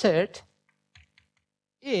scattered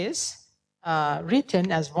is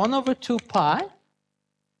written as 1 over 2 pi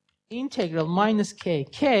integral minus k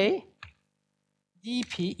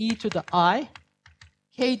dp e to the I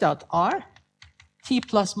k dot r t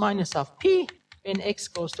plus minus of p when x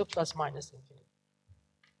goes to plus minus infinity.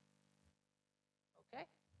 Okay?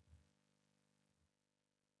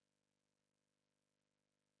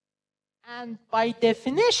 And by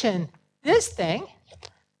definition, this thing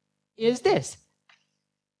is this.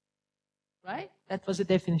 Right? That was the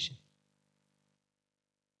definition.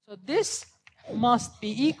 So this must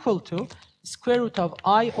be equal to square root of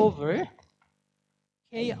I over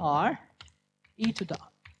kr e to the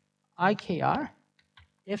ikr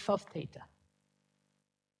f of theta.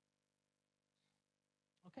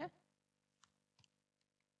 Okay?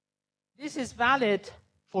 This is valid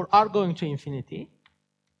for r going to infinity.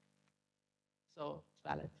 So it's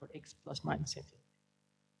valid for x plus minus infinity.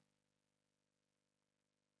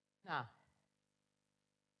 Now,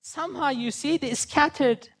 somehow you see the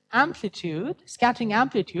scattering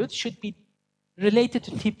amplitude should be related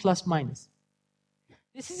to t plus minus.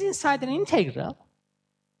 This is inside an integral,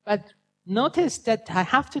 but notice that I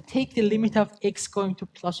have to take the limit of x going to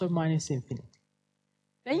plus or minus infinity.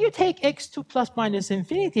 When you take x to plus minus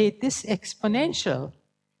infinity, this exponential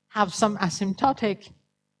have some asymptotic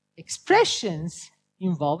expressions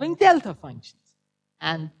involving delta functions.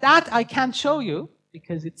 And that I can't show you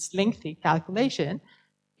because it's lengthy calculation.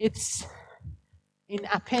 It's in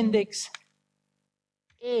appendix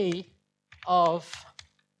A of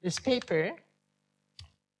this paper,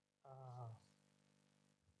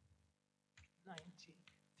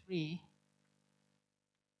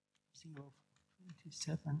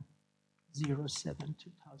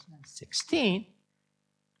 93-27-07-2016.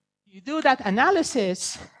 You do that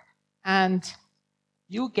analysis and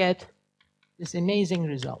you get this amazing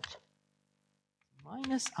result.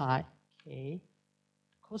 Minus I k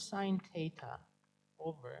cosine theta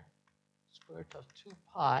over square root of 2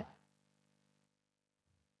 pi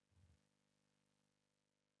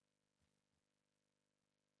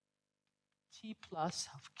t plus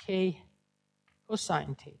of k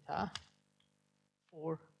cosine theta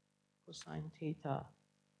for cosine theta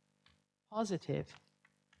positive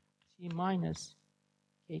t minus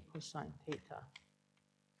k cosine theta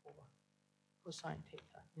for cosine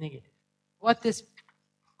theta negative. What this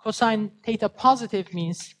cosine theta positive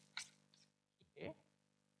means here,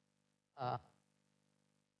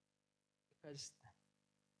 because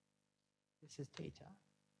this is theta.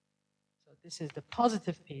 So this is the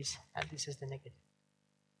positive piece, and this is the negative.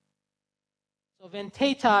 So when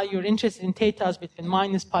theta, you're interested in thetas between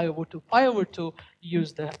minus pi over 2, pi over 2, you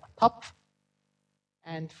use the top.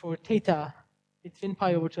 And for theta between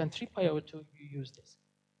pi over 2 and 3 pi over 2, you use this.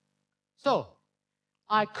 So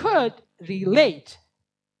I could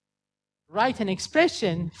write an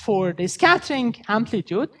expression for the scattering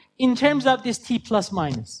amplitude in terms of this t plus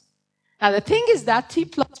minus. Now the thing is that t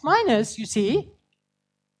plus minus, you see,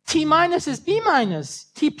 t minus is b minus,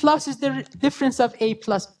 t plus is the difference of a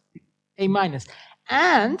plus a minus.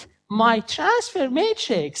 And my transfer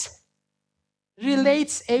matrix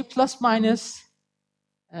relates a plus minus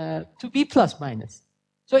to b plus minus.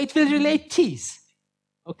 So it will relate t's,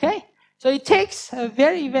 okay? So it takes a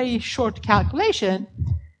very, very short calculation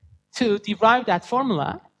to derive that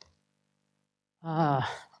formula. Where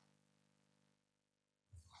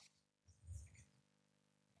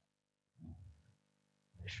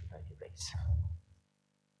should I erase?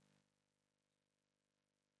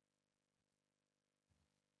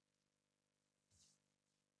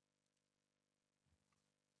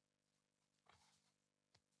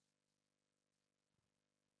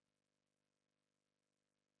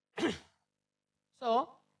 So,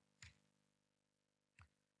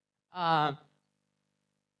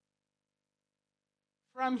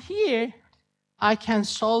 from here, I can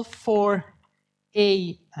solve for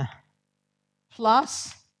a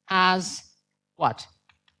plus as what?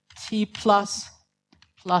 T plus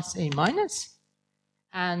plus a minus.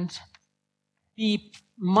 And b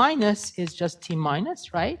minus is just t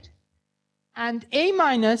minus, right? And a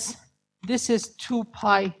minus, this is 2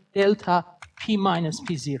 pi delta p minus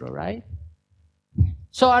p0, right?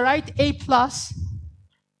 So I write a plus,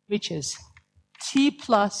 which is t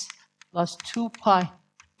plus plus 2 pi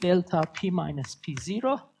delta p minus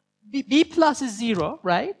p0. B plus is 0,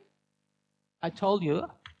 right? I told you.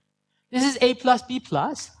 This is a plus b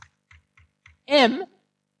plus. M,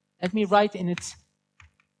 let me write in its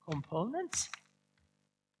components.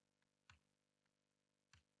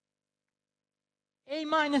 A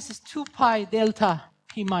minus is 2 pi delta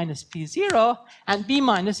p minus p0, and b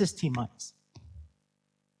minus is t minus.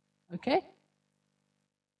 Okay?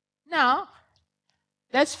 Now,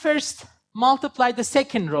 let's first multiply the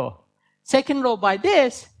second row. Second row by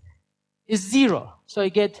this is 0. So I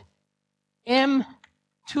get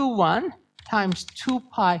M21 times 2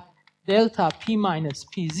 pi delta P minus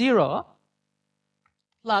P0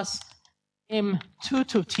 plus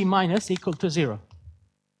M22 T minus equal to 0.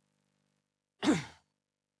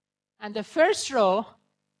 And the first row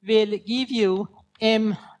will give you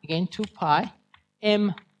M, again 2 pi,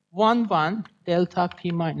 M11 delta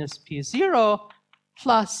P minus P0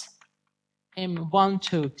 plus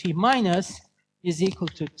M12 T minus is equal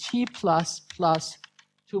to T plus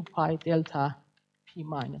 2 pi delta P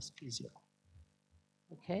minus P0.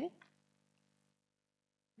 Okay?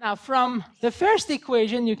 Now, from the first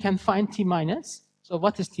equation, you can find T minus. So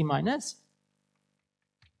what is T minus?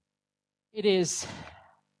 It is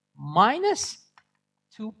minus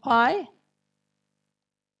 2 pi.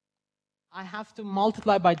 I have to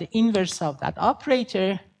multiply by the inverse of that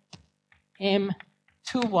operator,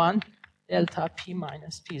 M21 delta P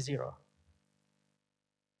minus P0.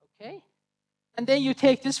 Okay? And then you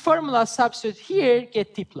take this formula, substitute here,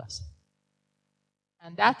 get T plus.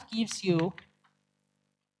 And that gives you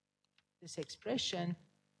this expression,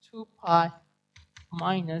 2 pi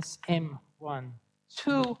minus M12,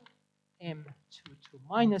 M22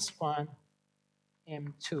 minus 1,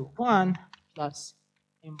 M21 plus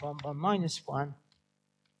M11 minus 1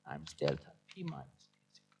 times delta P minus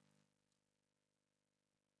P0.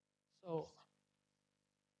 So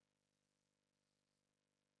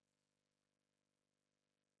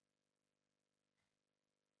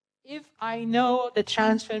if I know the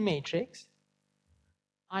transfer matrix,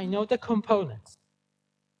 I know the components.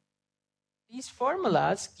 These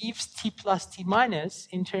formulas gives T plus T minus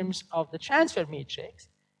in terms of the transfer matrix,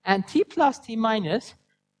 and T plus T minus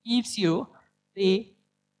gives you the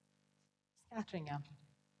scattering amplitude.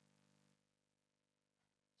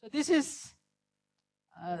 So this is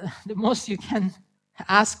the most you can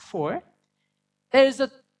ask for. There is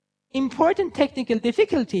an important technical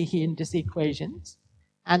difficulty here in these equations,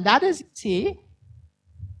 and that is, see,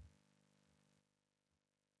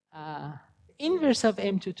 inverse of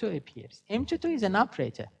M22 appears. M22 is an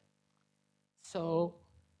operator. So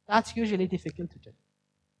that's usually difficult to do.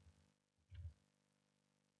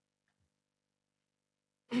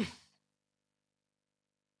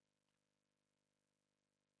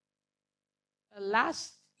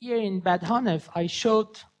 Last year in Bad Honnef, I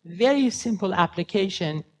showed very simple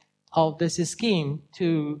application of this scheme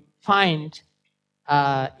to find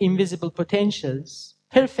invisible potentials,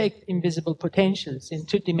 perfect invisible potentials in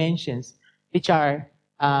 2 dimensions, which are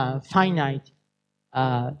finite.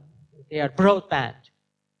 They are broadband.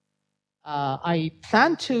 I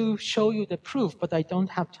plan to show you the proof, but I don't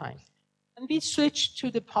have time. Can we switch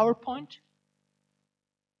to the PowerPoint?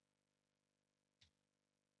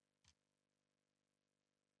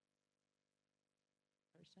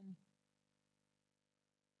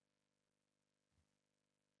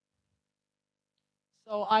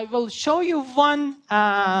 So I will show you one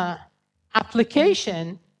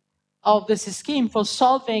application of this scheme for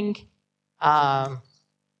solving some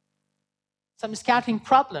scattering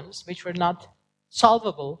problems which were not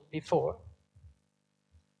solvable before.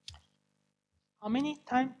 How many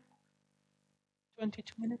time?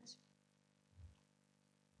 22 minutes?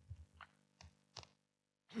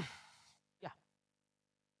 Yeah.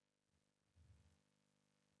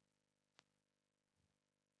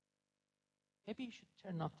 Maybe you should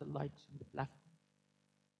turn off the lights in the black.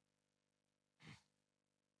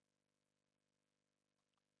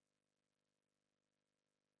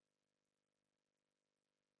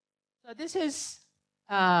 So this is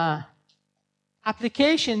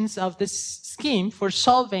applications of this scheme for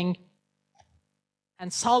solving,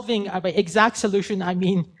 and solving by exact solution, I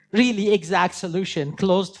mean really exact solution,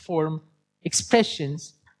 closed form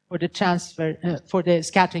expressions for the transfer, for the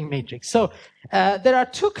scattering matrix. So there are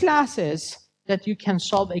 2 classes that you can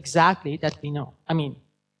solve exactly that we know. I mean,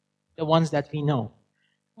 the ones that we know.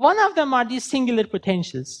 One of them are these singular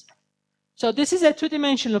potentials. So this is a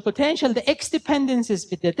 2-dimensional potential. The x dependence is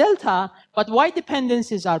with the delta, but y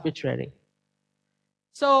dependence is arbitrary.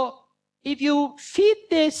 So if you feed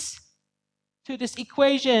this to these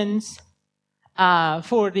equations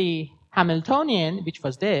for the Hamiltonian, which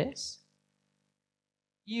was this,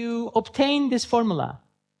 you obtain this formula.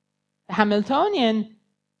 The Hamiltonian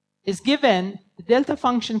is given, the delta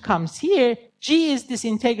function comes here, g is this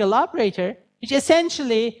integral operator, which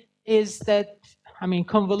essentially is that,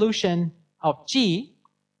 convolution of g,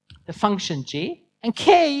 the function g, and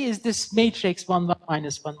k is this matrix 1, 1,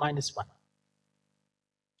 minus 1, minus 1.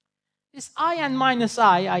 This I and minus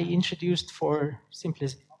I introduced for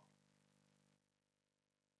simplicity.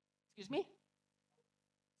 Excuse me?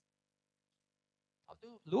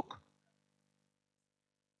 to look.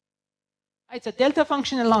 It's a delta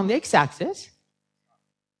function along the x-axis,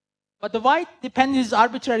 but the y-dependent is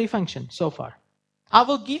arbitrary function so far. I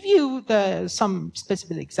will give you some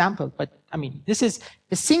specific example, but I mean, this is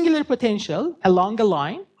the singular potential along a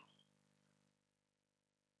line,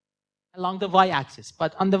 along the y-axis.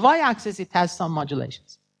 But on the y-axis, it has some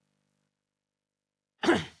modulations.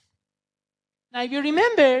 Now, if you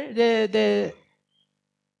remember, the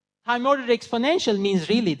time-ordered exponential means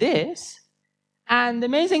really this. And the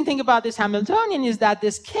amazing thing about this Hamiltonian is that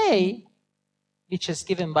this k, which is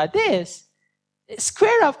given by this, the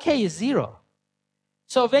square of k is 0.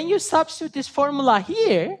 So when you substitute this formula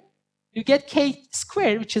here, you get k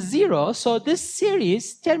squared, which is 0. So this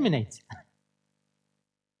series terminates.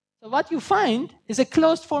 So what you find is a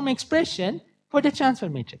closed form expression for the transfer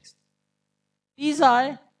matrix. These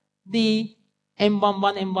are the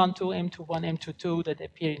M11, M12, M21, M22 that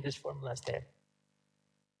appear in these formulas there.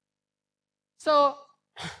 So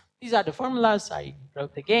these are the formulas I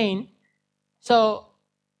wrote again. So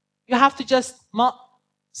you have to just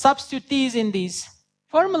substitute these in these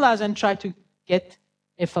formulas and try to get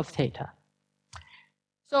f of theta.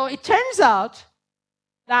 So it turns out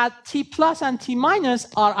that t plus and t minus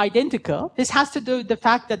are identical. This has to do with the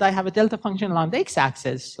fact that I have a delta function along the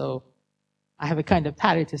x-axis. So I have a kind of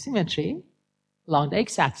parity symmetry along the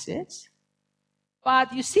x-axis.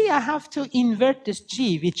 But you see, I have to invert this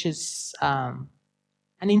g, which is an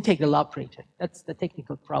integral operator. That's the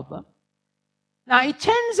technical problem. Now, it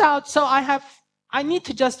turns out, so I need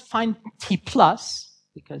to just find t plus,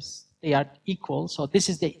 because they are equal. So this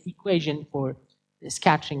is the equation for the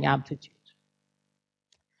scattering amplitude.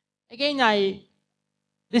 Again,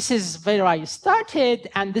 this is where I started,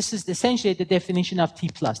 and this is essentially the definition of t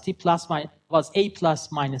plus. T plus was a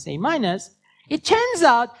plus minus a minus. It turns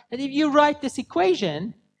out that if you write this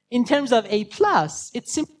equation in terms of a plus, it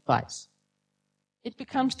simplifies. It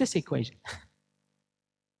becomes this equation.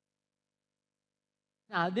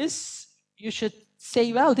 Now this, you should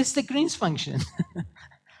say, well, this is the Green's function.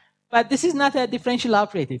 But this is not a differential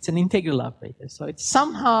operator, it's an integral operator. So it's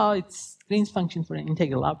Green's function for an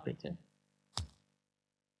integral operator.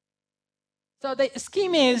 So the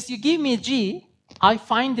scheme is, you give me a g, I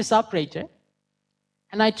find this operator,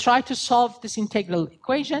 and I try to solve this integral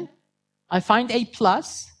equation. I find a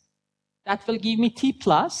plus, that will give me t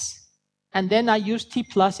plus, and then I use t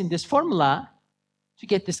plus in this formula to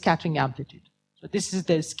get the scattering amplitude. So this is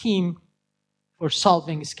the scheme for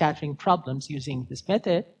solving scattering problems using this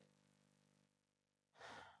method.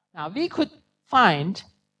 Now we could find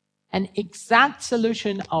an exact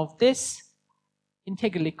solution of this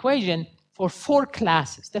integral equation for 4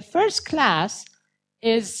 classes. The first class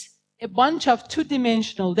is a bunch of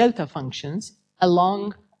 2-dimensional delta functions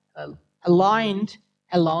aligned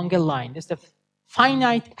along a line. It's the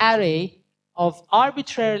finite array of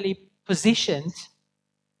arbitrarily positioned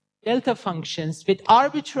delta functions with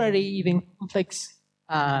arbitrary, even complex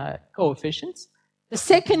coefficients. The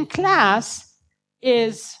second class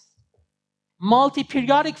is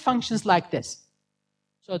multi-periodic functions like this.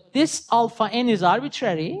 So this alpha n is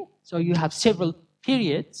arbitrary, so you have several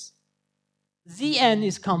periods. Zn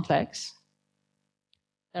is complex.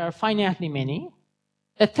 There are finitely many.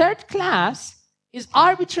 The third class is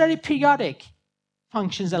arbitrary periodic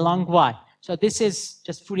functions along y. So this is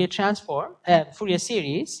just Fourier transform, Fourier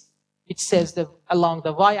series, which says that along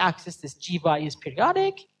the y-axis, this gy is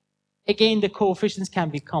periodic. Again, the coefficients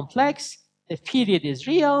can be complex. The period is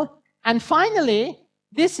real. And finally,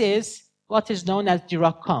 this is what is known as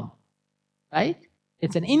Dirac-Cohn, right?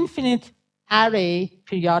 It's an infinite array,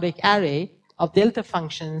 periodic array of delta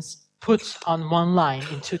functions put on one line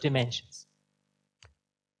in 2 dimensions.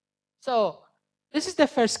 So this is the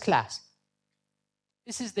first class.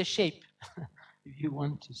 This is the shape, if you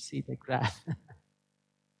want to see the graph.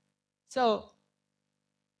 So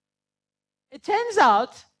it turns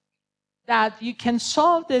out that you can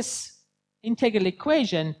solve this integral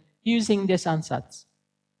equation using this ansatz.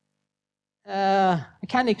 I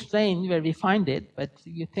can't explain where we find it, but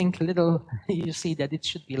you think a little, you see that it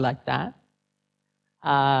should be like that.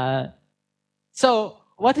 So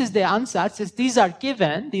what is the ansatz? Is these are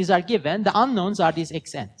given, the unknowns are these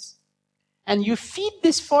xn's. And you feed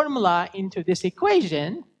this formula into this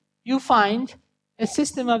equation, you find a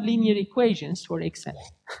system of linear equations for xn.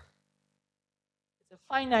 It's a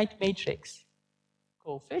finite matrix,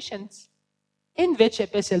 coefficients, in which a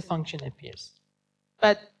Bessel function appears.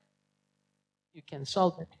 But you can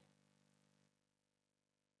solve it.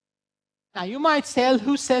 Now you might say, well,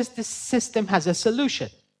 who says this system has a solution,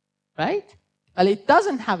 right? Well, it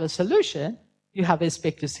doesn't have a solution, you have a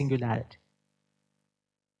spectral singularity.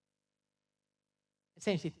 A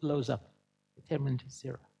essentially it blows up. Determinant is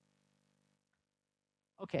 0.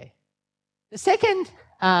 Okay. The second,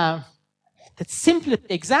 the simplest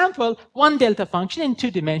example, one delta function in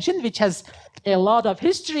 2 dimensions, which has a lot of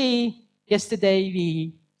history. Yesterday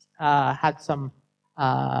we had some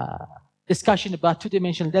discussion about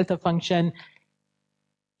 2-dimensional delta function.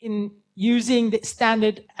 In using the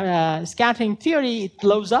standard scattering theory, it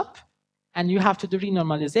blows up, and you have to do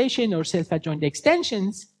renormalization or self-adjoint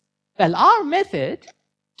extensions. Well, our method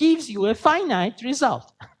gives you a finite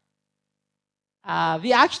result.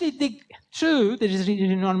 We actually dig through the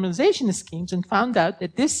renormalization schemes and found out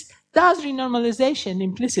that this does renormalization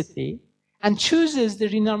implicitly and chooses the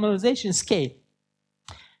renormalization scale.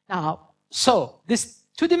 Now, so this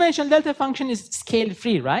 2-dimensional delta function is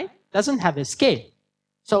scale-free, right? Doesn't have a scale.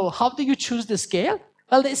 So how do you choose the scale?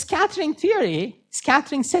 Well, the scattering theory,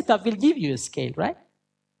 scattering setup will give you a scale, right?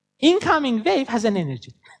 Incoming wave has an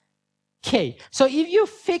energy, k. So if you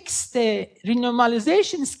fix the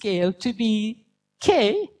renormalization scale to be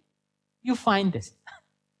k, you find this.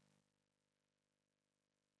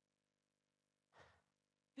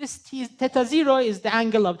 This theta 0 is the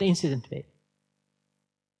angle of the incident wave.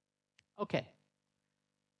 Okay.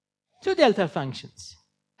 2 delta functions.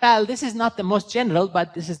 Well, this is not the most general,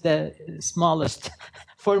 but this is the smallest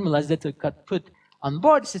formulas that we could put on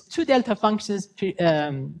board. This is 2 delta functions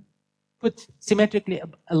put symmetrically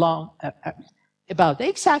along about the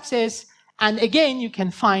x-axis. And again, you can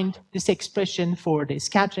find this expression for the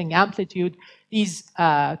scattering amplitude. These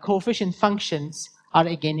coefficient functions are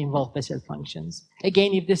again involved Bessel functions.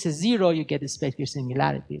 Again, if this is 0, you get the spectral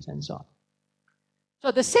singularities and so on.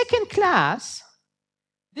 So the second class,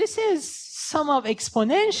 this is sum of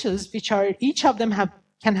exponentials, which are, each of them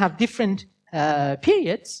can have different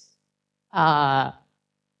periods. Well,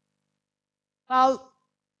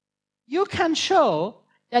 you can show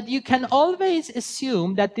that you can always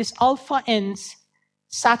assume that this alpha n's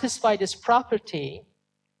satisfy this property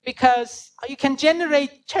because you can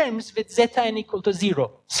generate terms with zeta n equal to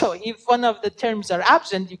 0. So if one of the terms are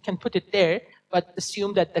absent, you can put it there, but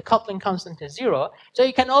assume that the coupling constant is 0. So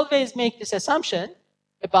you can always make this assumption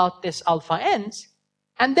about this alpha n's,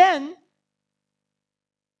 and then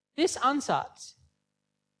this ansatz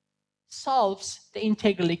solves the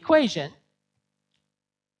integral equation,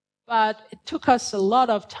 but it took us a lot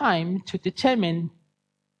of time to determine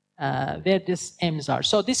where these m's are.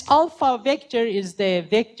 So this alpha vector is the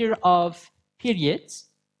vector of periods.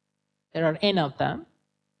 There are n of them.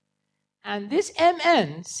 And these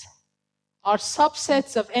mn's are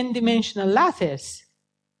subsets of n-dimensional lattice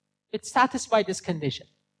which satisfy this condition.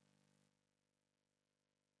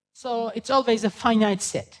 So it's always a finite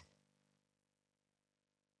set.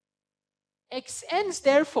 Xn's,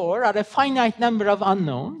 therefore, are a finite number of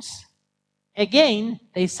unknowns. Again,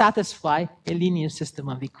 they satisfy a linear system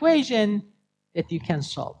of equation that you can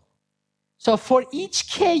solve. So for each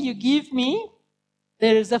k you give me,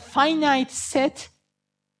 there is a finite set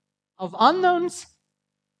of unknowns,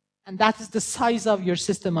 and that is the size of your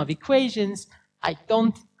system of equations. I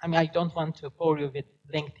don't want to bore you with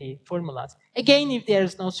lengthy formulas. Again, if there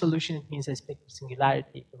is no solution, it means a spectral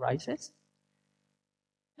singularity arises.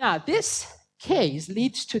 Now, this case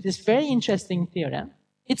leads to this very interesting theorem.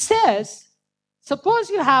 It says, suppose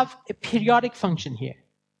you have a periodic function here.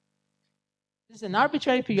 This is an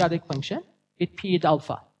arbitrary periodic function with period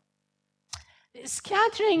alpha. The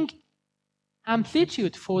scattering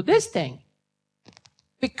amplitude for this thing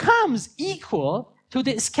becomes equal to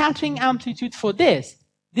the scattering amplitude for this.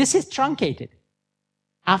 This is truncated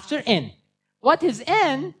after n. What is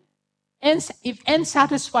n? If n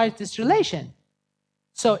satisfies this relation.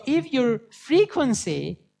 So if your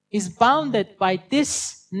frequency is bounded by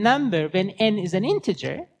this number when n is an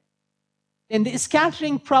integer, then the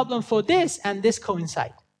scattering problem for this and this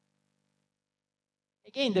coincide.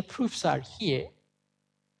 Again, the proofs are here.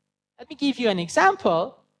 Let me give you an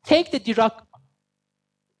example. Take the Dirac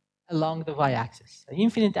along the y-axis, an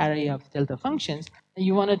infinite array of delta functions, and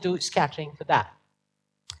you want to do scattering for that.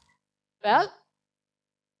 Well,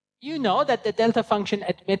 you know that the delta function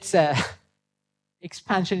admits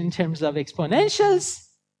expansion in terms of exponentials.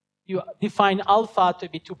 You define alpha to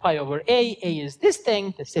be 2 pi over a. A is this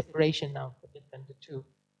thing, the separation of between the two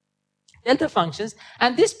delta functions.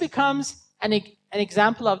 And this becomes an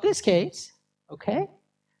example of this case, okay?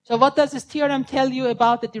 So what does this theorem tell you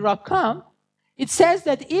about the Dirac comp? It says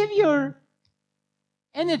that if your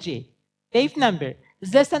energy, wave number,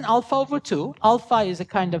 is less than alpha over 2, alpha is a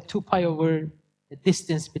kind of 2 pi over the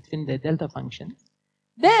distance between the delta functions,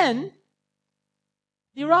 then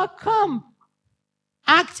Dirac comp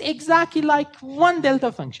acts exactly like one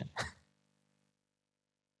delta function.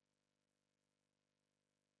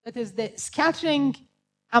 that is, the scattering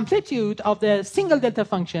amplitude of the single delta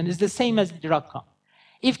function is the same as the Dirac curve.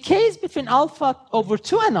 If k is between alpha over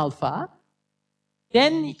 2 and alpha,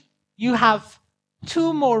 then you have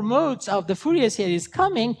two more modes of the Fourier series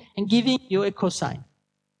coming and giving you a cosine.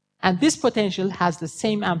 And this potential has the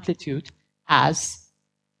same amplitude as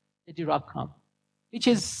the Dirac curve, which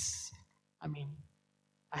is, I mean,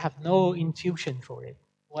 I have no intuition for it.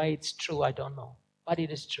 Why it's true, I don't know, but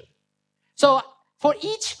it is true. So for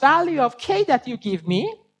each value of k that you give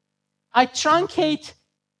me, I truncate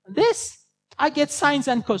this, I get sines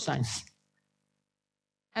and cosines.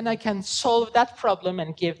 And I can solve that problem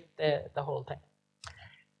and give the whole thing.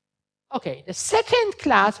 Okay, the second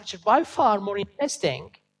class, which is by far more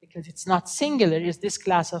interesting, because it's not singular, is this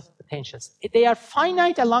class of potentials. They are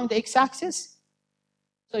finite along the x-axis.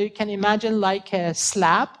 So you can imagine like a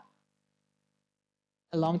slab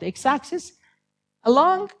along the x-axis.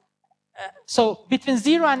 So between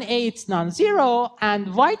 0 and a, it's non-zero,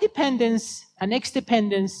 and y dependence and x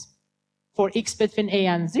dependence for x between a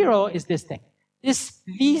and 0 is this thing. This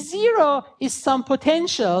V0 is some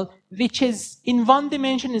potential which is in one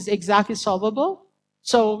dimension is exactly solvable.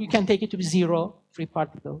 So you can take it to be 0, free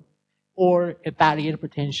particle, or a barrier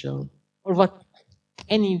potential, or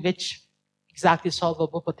any which exactly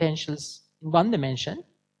solvable potentials in one dimension.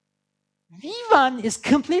 V1 is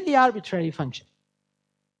completely arbitrary function.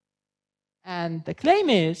 And the claim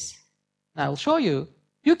is, and I'll show you,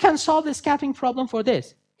 you can solve the scattering problem for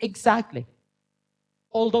this exactly,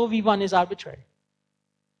 although V1 is arbitrary.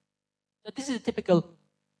 So this is a typical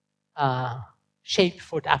shape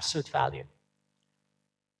for the absolute value.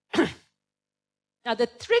 Now the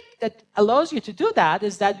trick that allows you to do that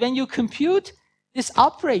is that when you compute this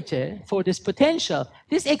operator for this potential,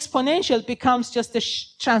 this exponential becomes just a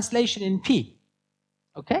translation in P.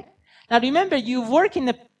 Okay? Now remember, you work in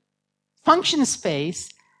a function space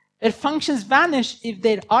where functions vanish if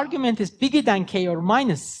their argument is bigger than k or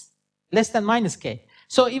less than minus k.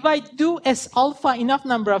 So if I do S alpha enough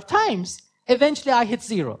number of times, eventually I hit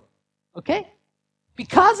 0. Okay?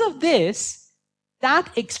 Because of this,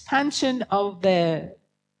 that expansion of the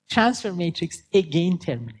transfer matrix again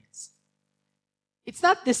terminates. It's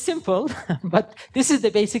not this simple, but this is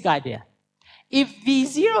the basic idea. If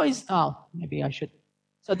V0 is, maybe I should.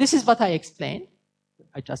 So this is what I explained.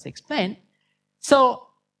 I just explained. So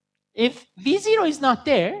if V0 is not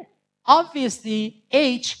there, obviously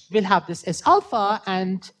H will have this S alpha,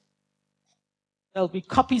 and there'll be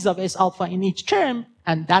copies of S alpha in each term,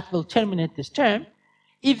 and that will terminate this term.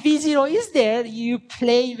 If V0 is there, you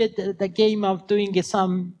play with the game of doing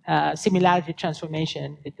some similarity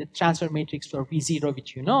transformation with the transfer matrix for V0,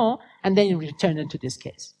 which you know, and then you return it to this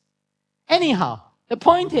case. Anyhow, the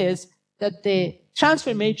point is that the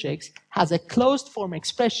transfer matrix has a closed form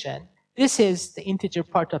expression. This is the integer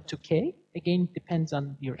part of 2k. Again, it depends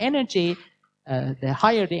on your energy. The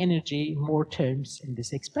higher the energy, more terms in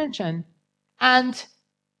this expansion. And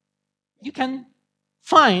you can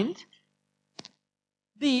find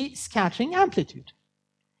the scattering amplitude.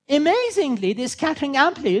 Amazingly, the scattering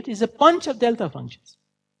amplitude is a bunch of delta functions.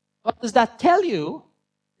 What does that tell you?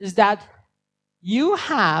 Is that you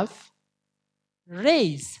have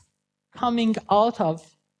rays coming out of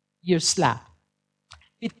your slab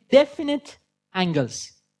with definite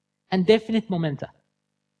angles and definite momenta.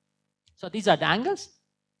 So these are the angles.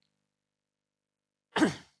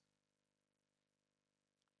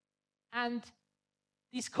 And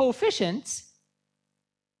these coefficients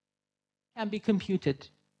can be computed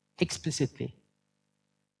explicitly.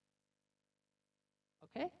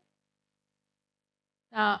 Okay?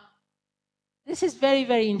 Now, this is very,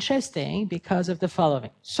 very interesting because of the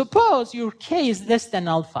following. Suppose your k is less than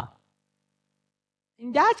alpha.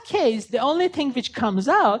 In that case, the only thing which comes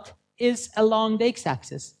out is along the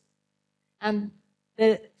x-axis. And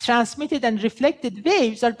the transmitted and reflected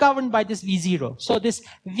waves are governed by this V0. So this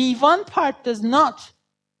V1 part does not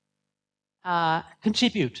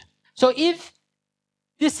contribute. So if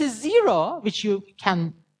this is 0, which you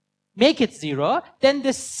can make it 0, then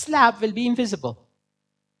this slab will be invisible.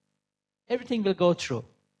 Everything will go through.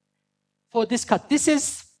 For this cut, this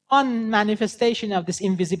is one manifestation of this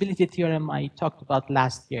invisibility theorem I talked about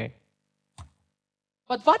last year.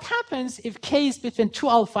 But what happens if k is between 2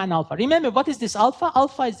 alpha and alpha? Remember, what is this alpha?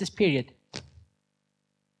 Alpha is this period,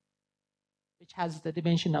 which has the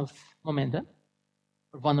dimension of momentum,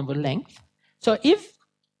 or 1 over length. So if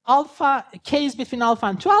k is between alpha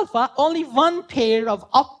and 2 alpha, only one pair of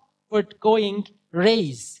upward going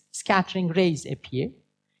rays, scattering rays appear.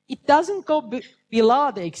 It doesn't go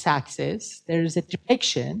below the x-axis. There is a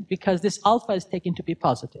direction because this alpha is taken to be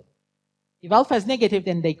positive. If alpha is negative,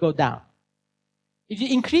 then they go down. If you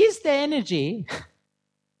increase the energy,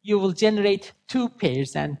 you will generate 2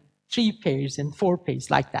 pairs and 3 pairs and 4 pairs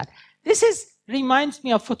like that. This reminds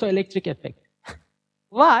me of photoelectric effect.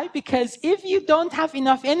 Why? Because if you don't have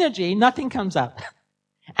enough energy, nothing comes out.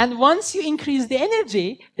 And once you increase the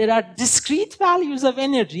energy, there are discrete values of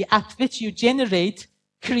energy at which you generate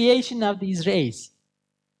creation of these rays.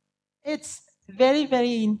 It's very,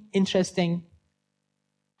 very interesting.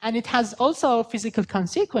 And it has also physical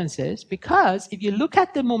consequences, because if you look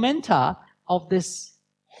at the momenta of these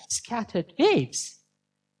scattered waves,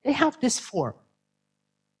 they have this form.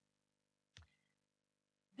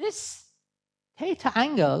 This theta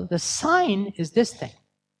angle, the sign is this thing.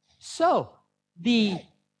 So the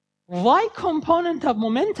y component of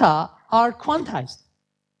momenta are quantized.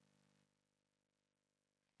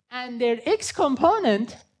 And their x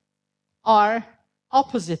component are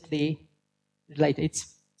oppositely related.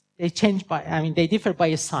 They change by, they differ by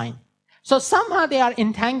a sign. So somehow they are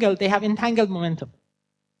entangled, they have entangled momentum.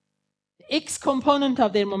 The x component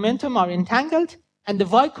of their momentum are entangled, and the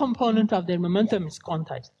y component of their momentum is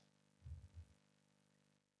quantized.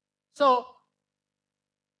 So,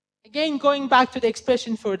 again, going back to the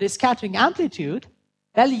expression for the scattering amplitude,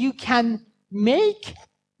 well, you can arrange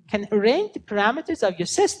the parameters of your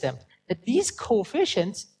system that these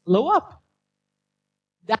coefficients blow up.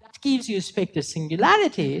 That gives you spectral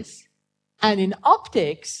singularities, and in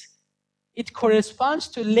optics, it corresponds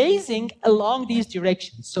to lasing along these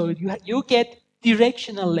directions. So you get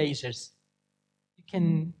directional lasers. You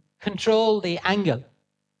can control the angle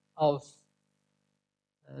of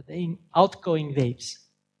the outgoing waves.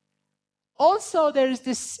 Also, there is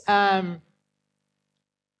this n,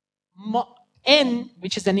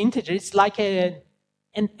 which is an integer. It's like an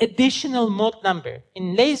additional mode number.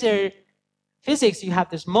 In laser physics, you have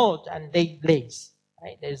this mode, and they laze.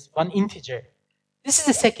 Right? There's one integer. This is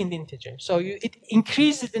a second integer. So it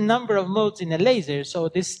increases the number of modes in a laser. So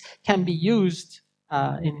this can be used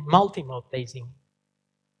in multi-mode lasing.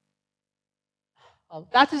 Well,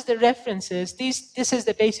 that is the references. This is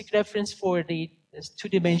the basic reference for this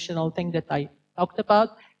two-dimensional thing that I talked about.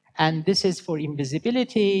 And this is for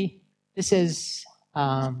invisibility. This is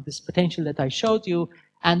this potential that I showed you.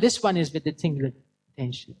 And this one is with the singular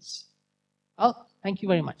potentials. Well, thank you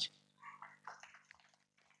very much.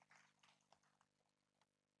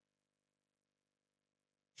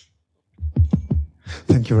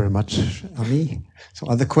 Thank you very much, Ali. So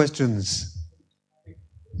other questions?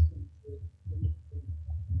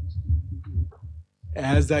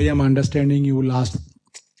 As I am understanding you last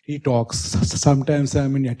 3 talks, sometimes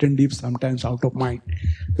I'm in attentive, sometimes out of mind,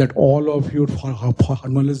 that all of your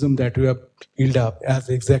formalism that you have built up as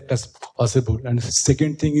exact as possible. And the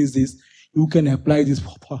second thing is this, you can apply this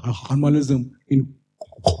formalism in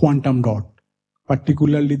quantum dot,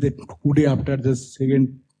 particularly the 2D after the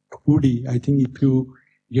second 2D. I think if you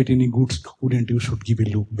get any good student, you should give a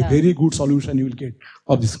look. The very good solution you will get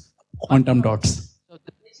of these quantum dots. So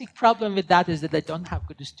the basic problem with that is that I don't have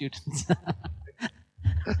good students.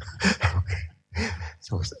 Okay.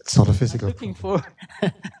 So it's not a physical I'm looking for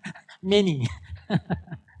many.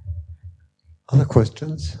 Other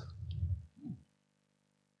questions?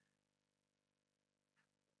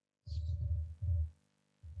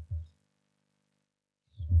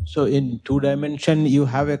 So in 2 dimension, you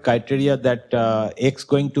have a criteria that x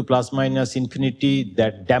going to plus minus infinity,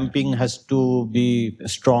 that damping has to be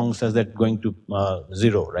strong such that going to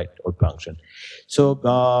 0, right, or function. So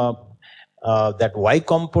that y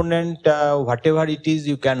component, whatever it is,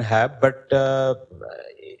 you can have, but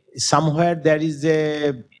somewhere there is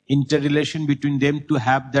a interrelation between them to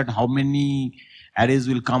have that how many arrays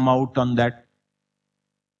will come out on that.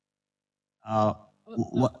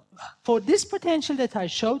 For this potential that I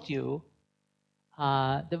showed you,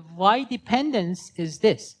 the y dependence is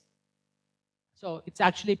this. So it's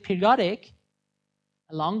actually periodic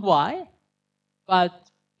along y,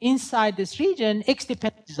 but inside this region, x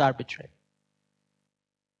dependence is arbitrary.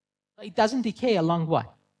 It doesn't decay along y.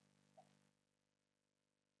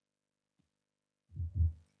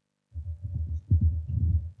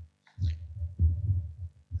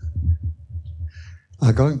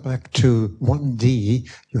 Going back to 1D,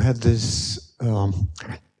 you had this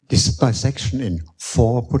dissection in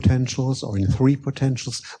 4 potentials or in 3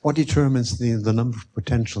 potentials. What determines the number of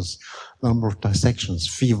potentials, number of dissections?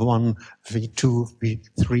 V1, V2,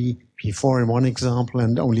 V3, V4 in one example,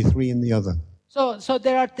 and only 3 in the other. So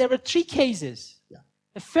there were 3 cases. Yeah.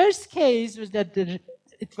 The first case was that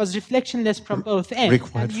it was reflectionless from both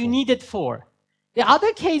ends, and you needed 4. The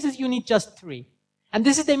other cases you need just 3, and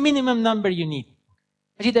this is the minimum number you need.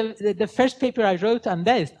 Actually, the first paper I wrote on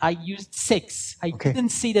this, I used 6. I didn't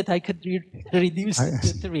see that I could reduce it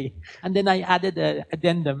to 3. And then I added an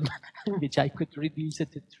addendum, which I could reduce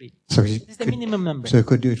it to 3. So this is the minimum number. So you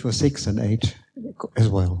could do it for 6 and 8 as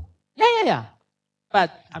well. Yeah.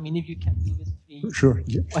 But, I mean, if you can do it 3, sure.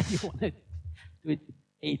 Yeah. why do you want to do it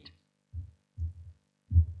 8?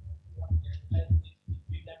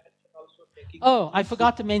 Oh, I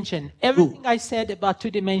forgot to mention, everything I said about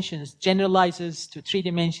 2 dimensions generalizes to 3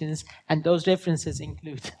 dimensions, and those references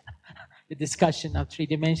include the discussion of 3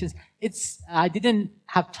 dimensions. I didn't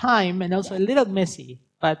have time, and also a little messy,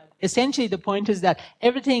 but essentially the point is that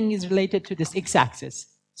everything is related to this x-axis.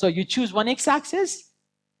 So you choose one x-axis,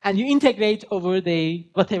 and you integrate over the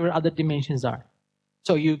whatever other dimensions are.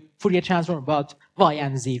 So you Fourier transform about y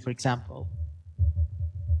and z, for example.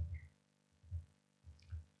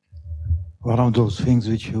 One of those things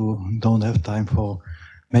which you don't have time for,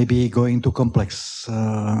 maybe going to complex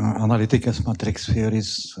analytic matrix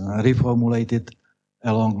theories, reformulated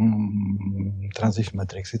along transition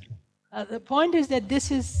matrix. The point is that this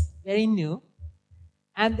is very new,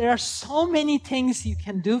 and there are so many things you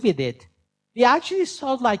can do with it. We actually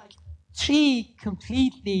solved like 3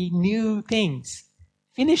 completely new things.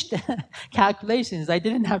 Finished the calculations. I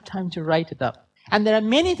didn't have time to write it up. And there are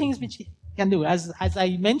many things which you can do. As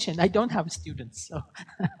I mentioned, I don't have students, so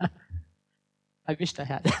I wished I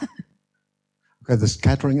had. Okay, the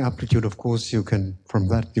scattering amplitude, of course, you can, from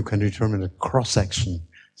that, you can determine a cross-section.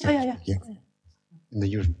 Yeah. In the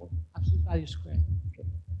usual. Absolute value squared.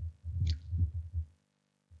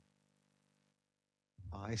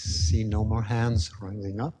 I see no more hands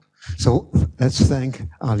rising up. So let's thank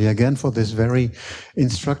Ali again for this very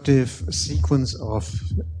instructive sequence of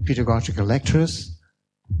pedagogical lectures.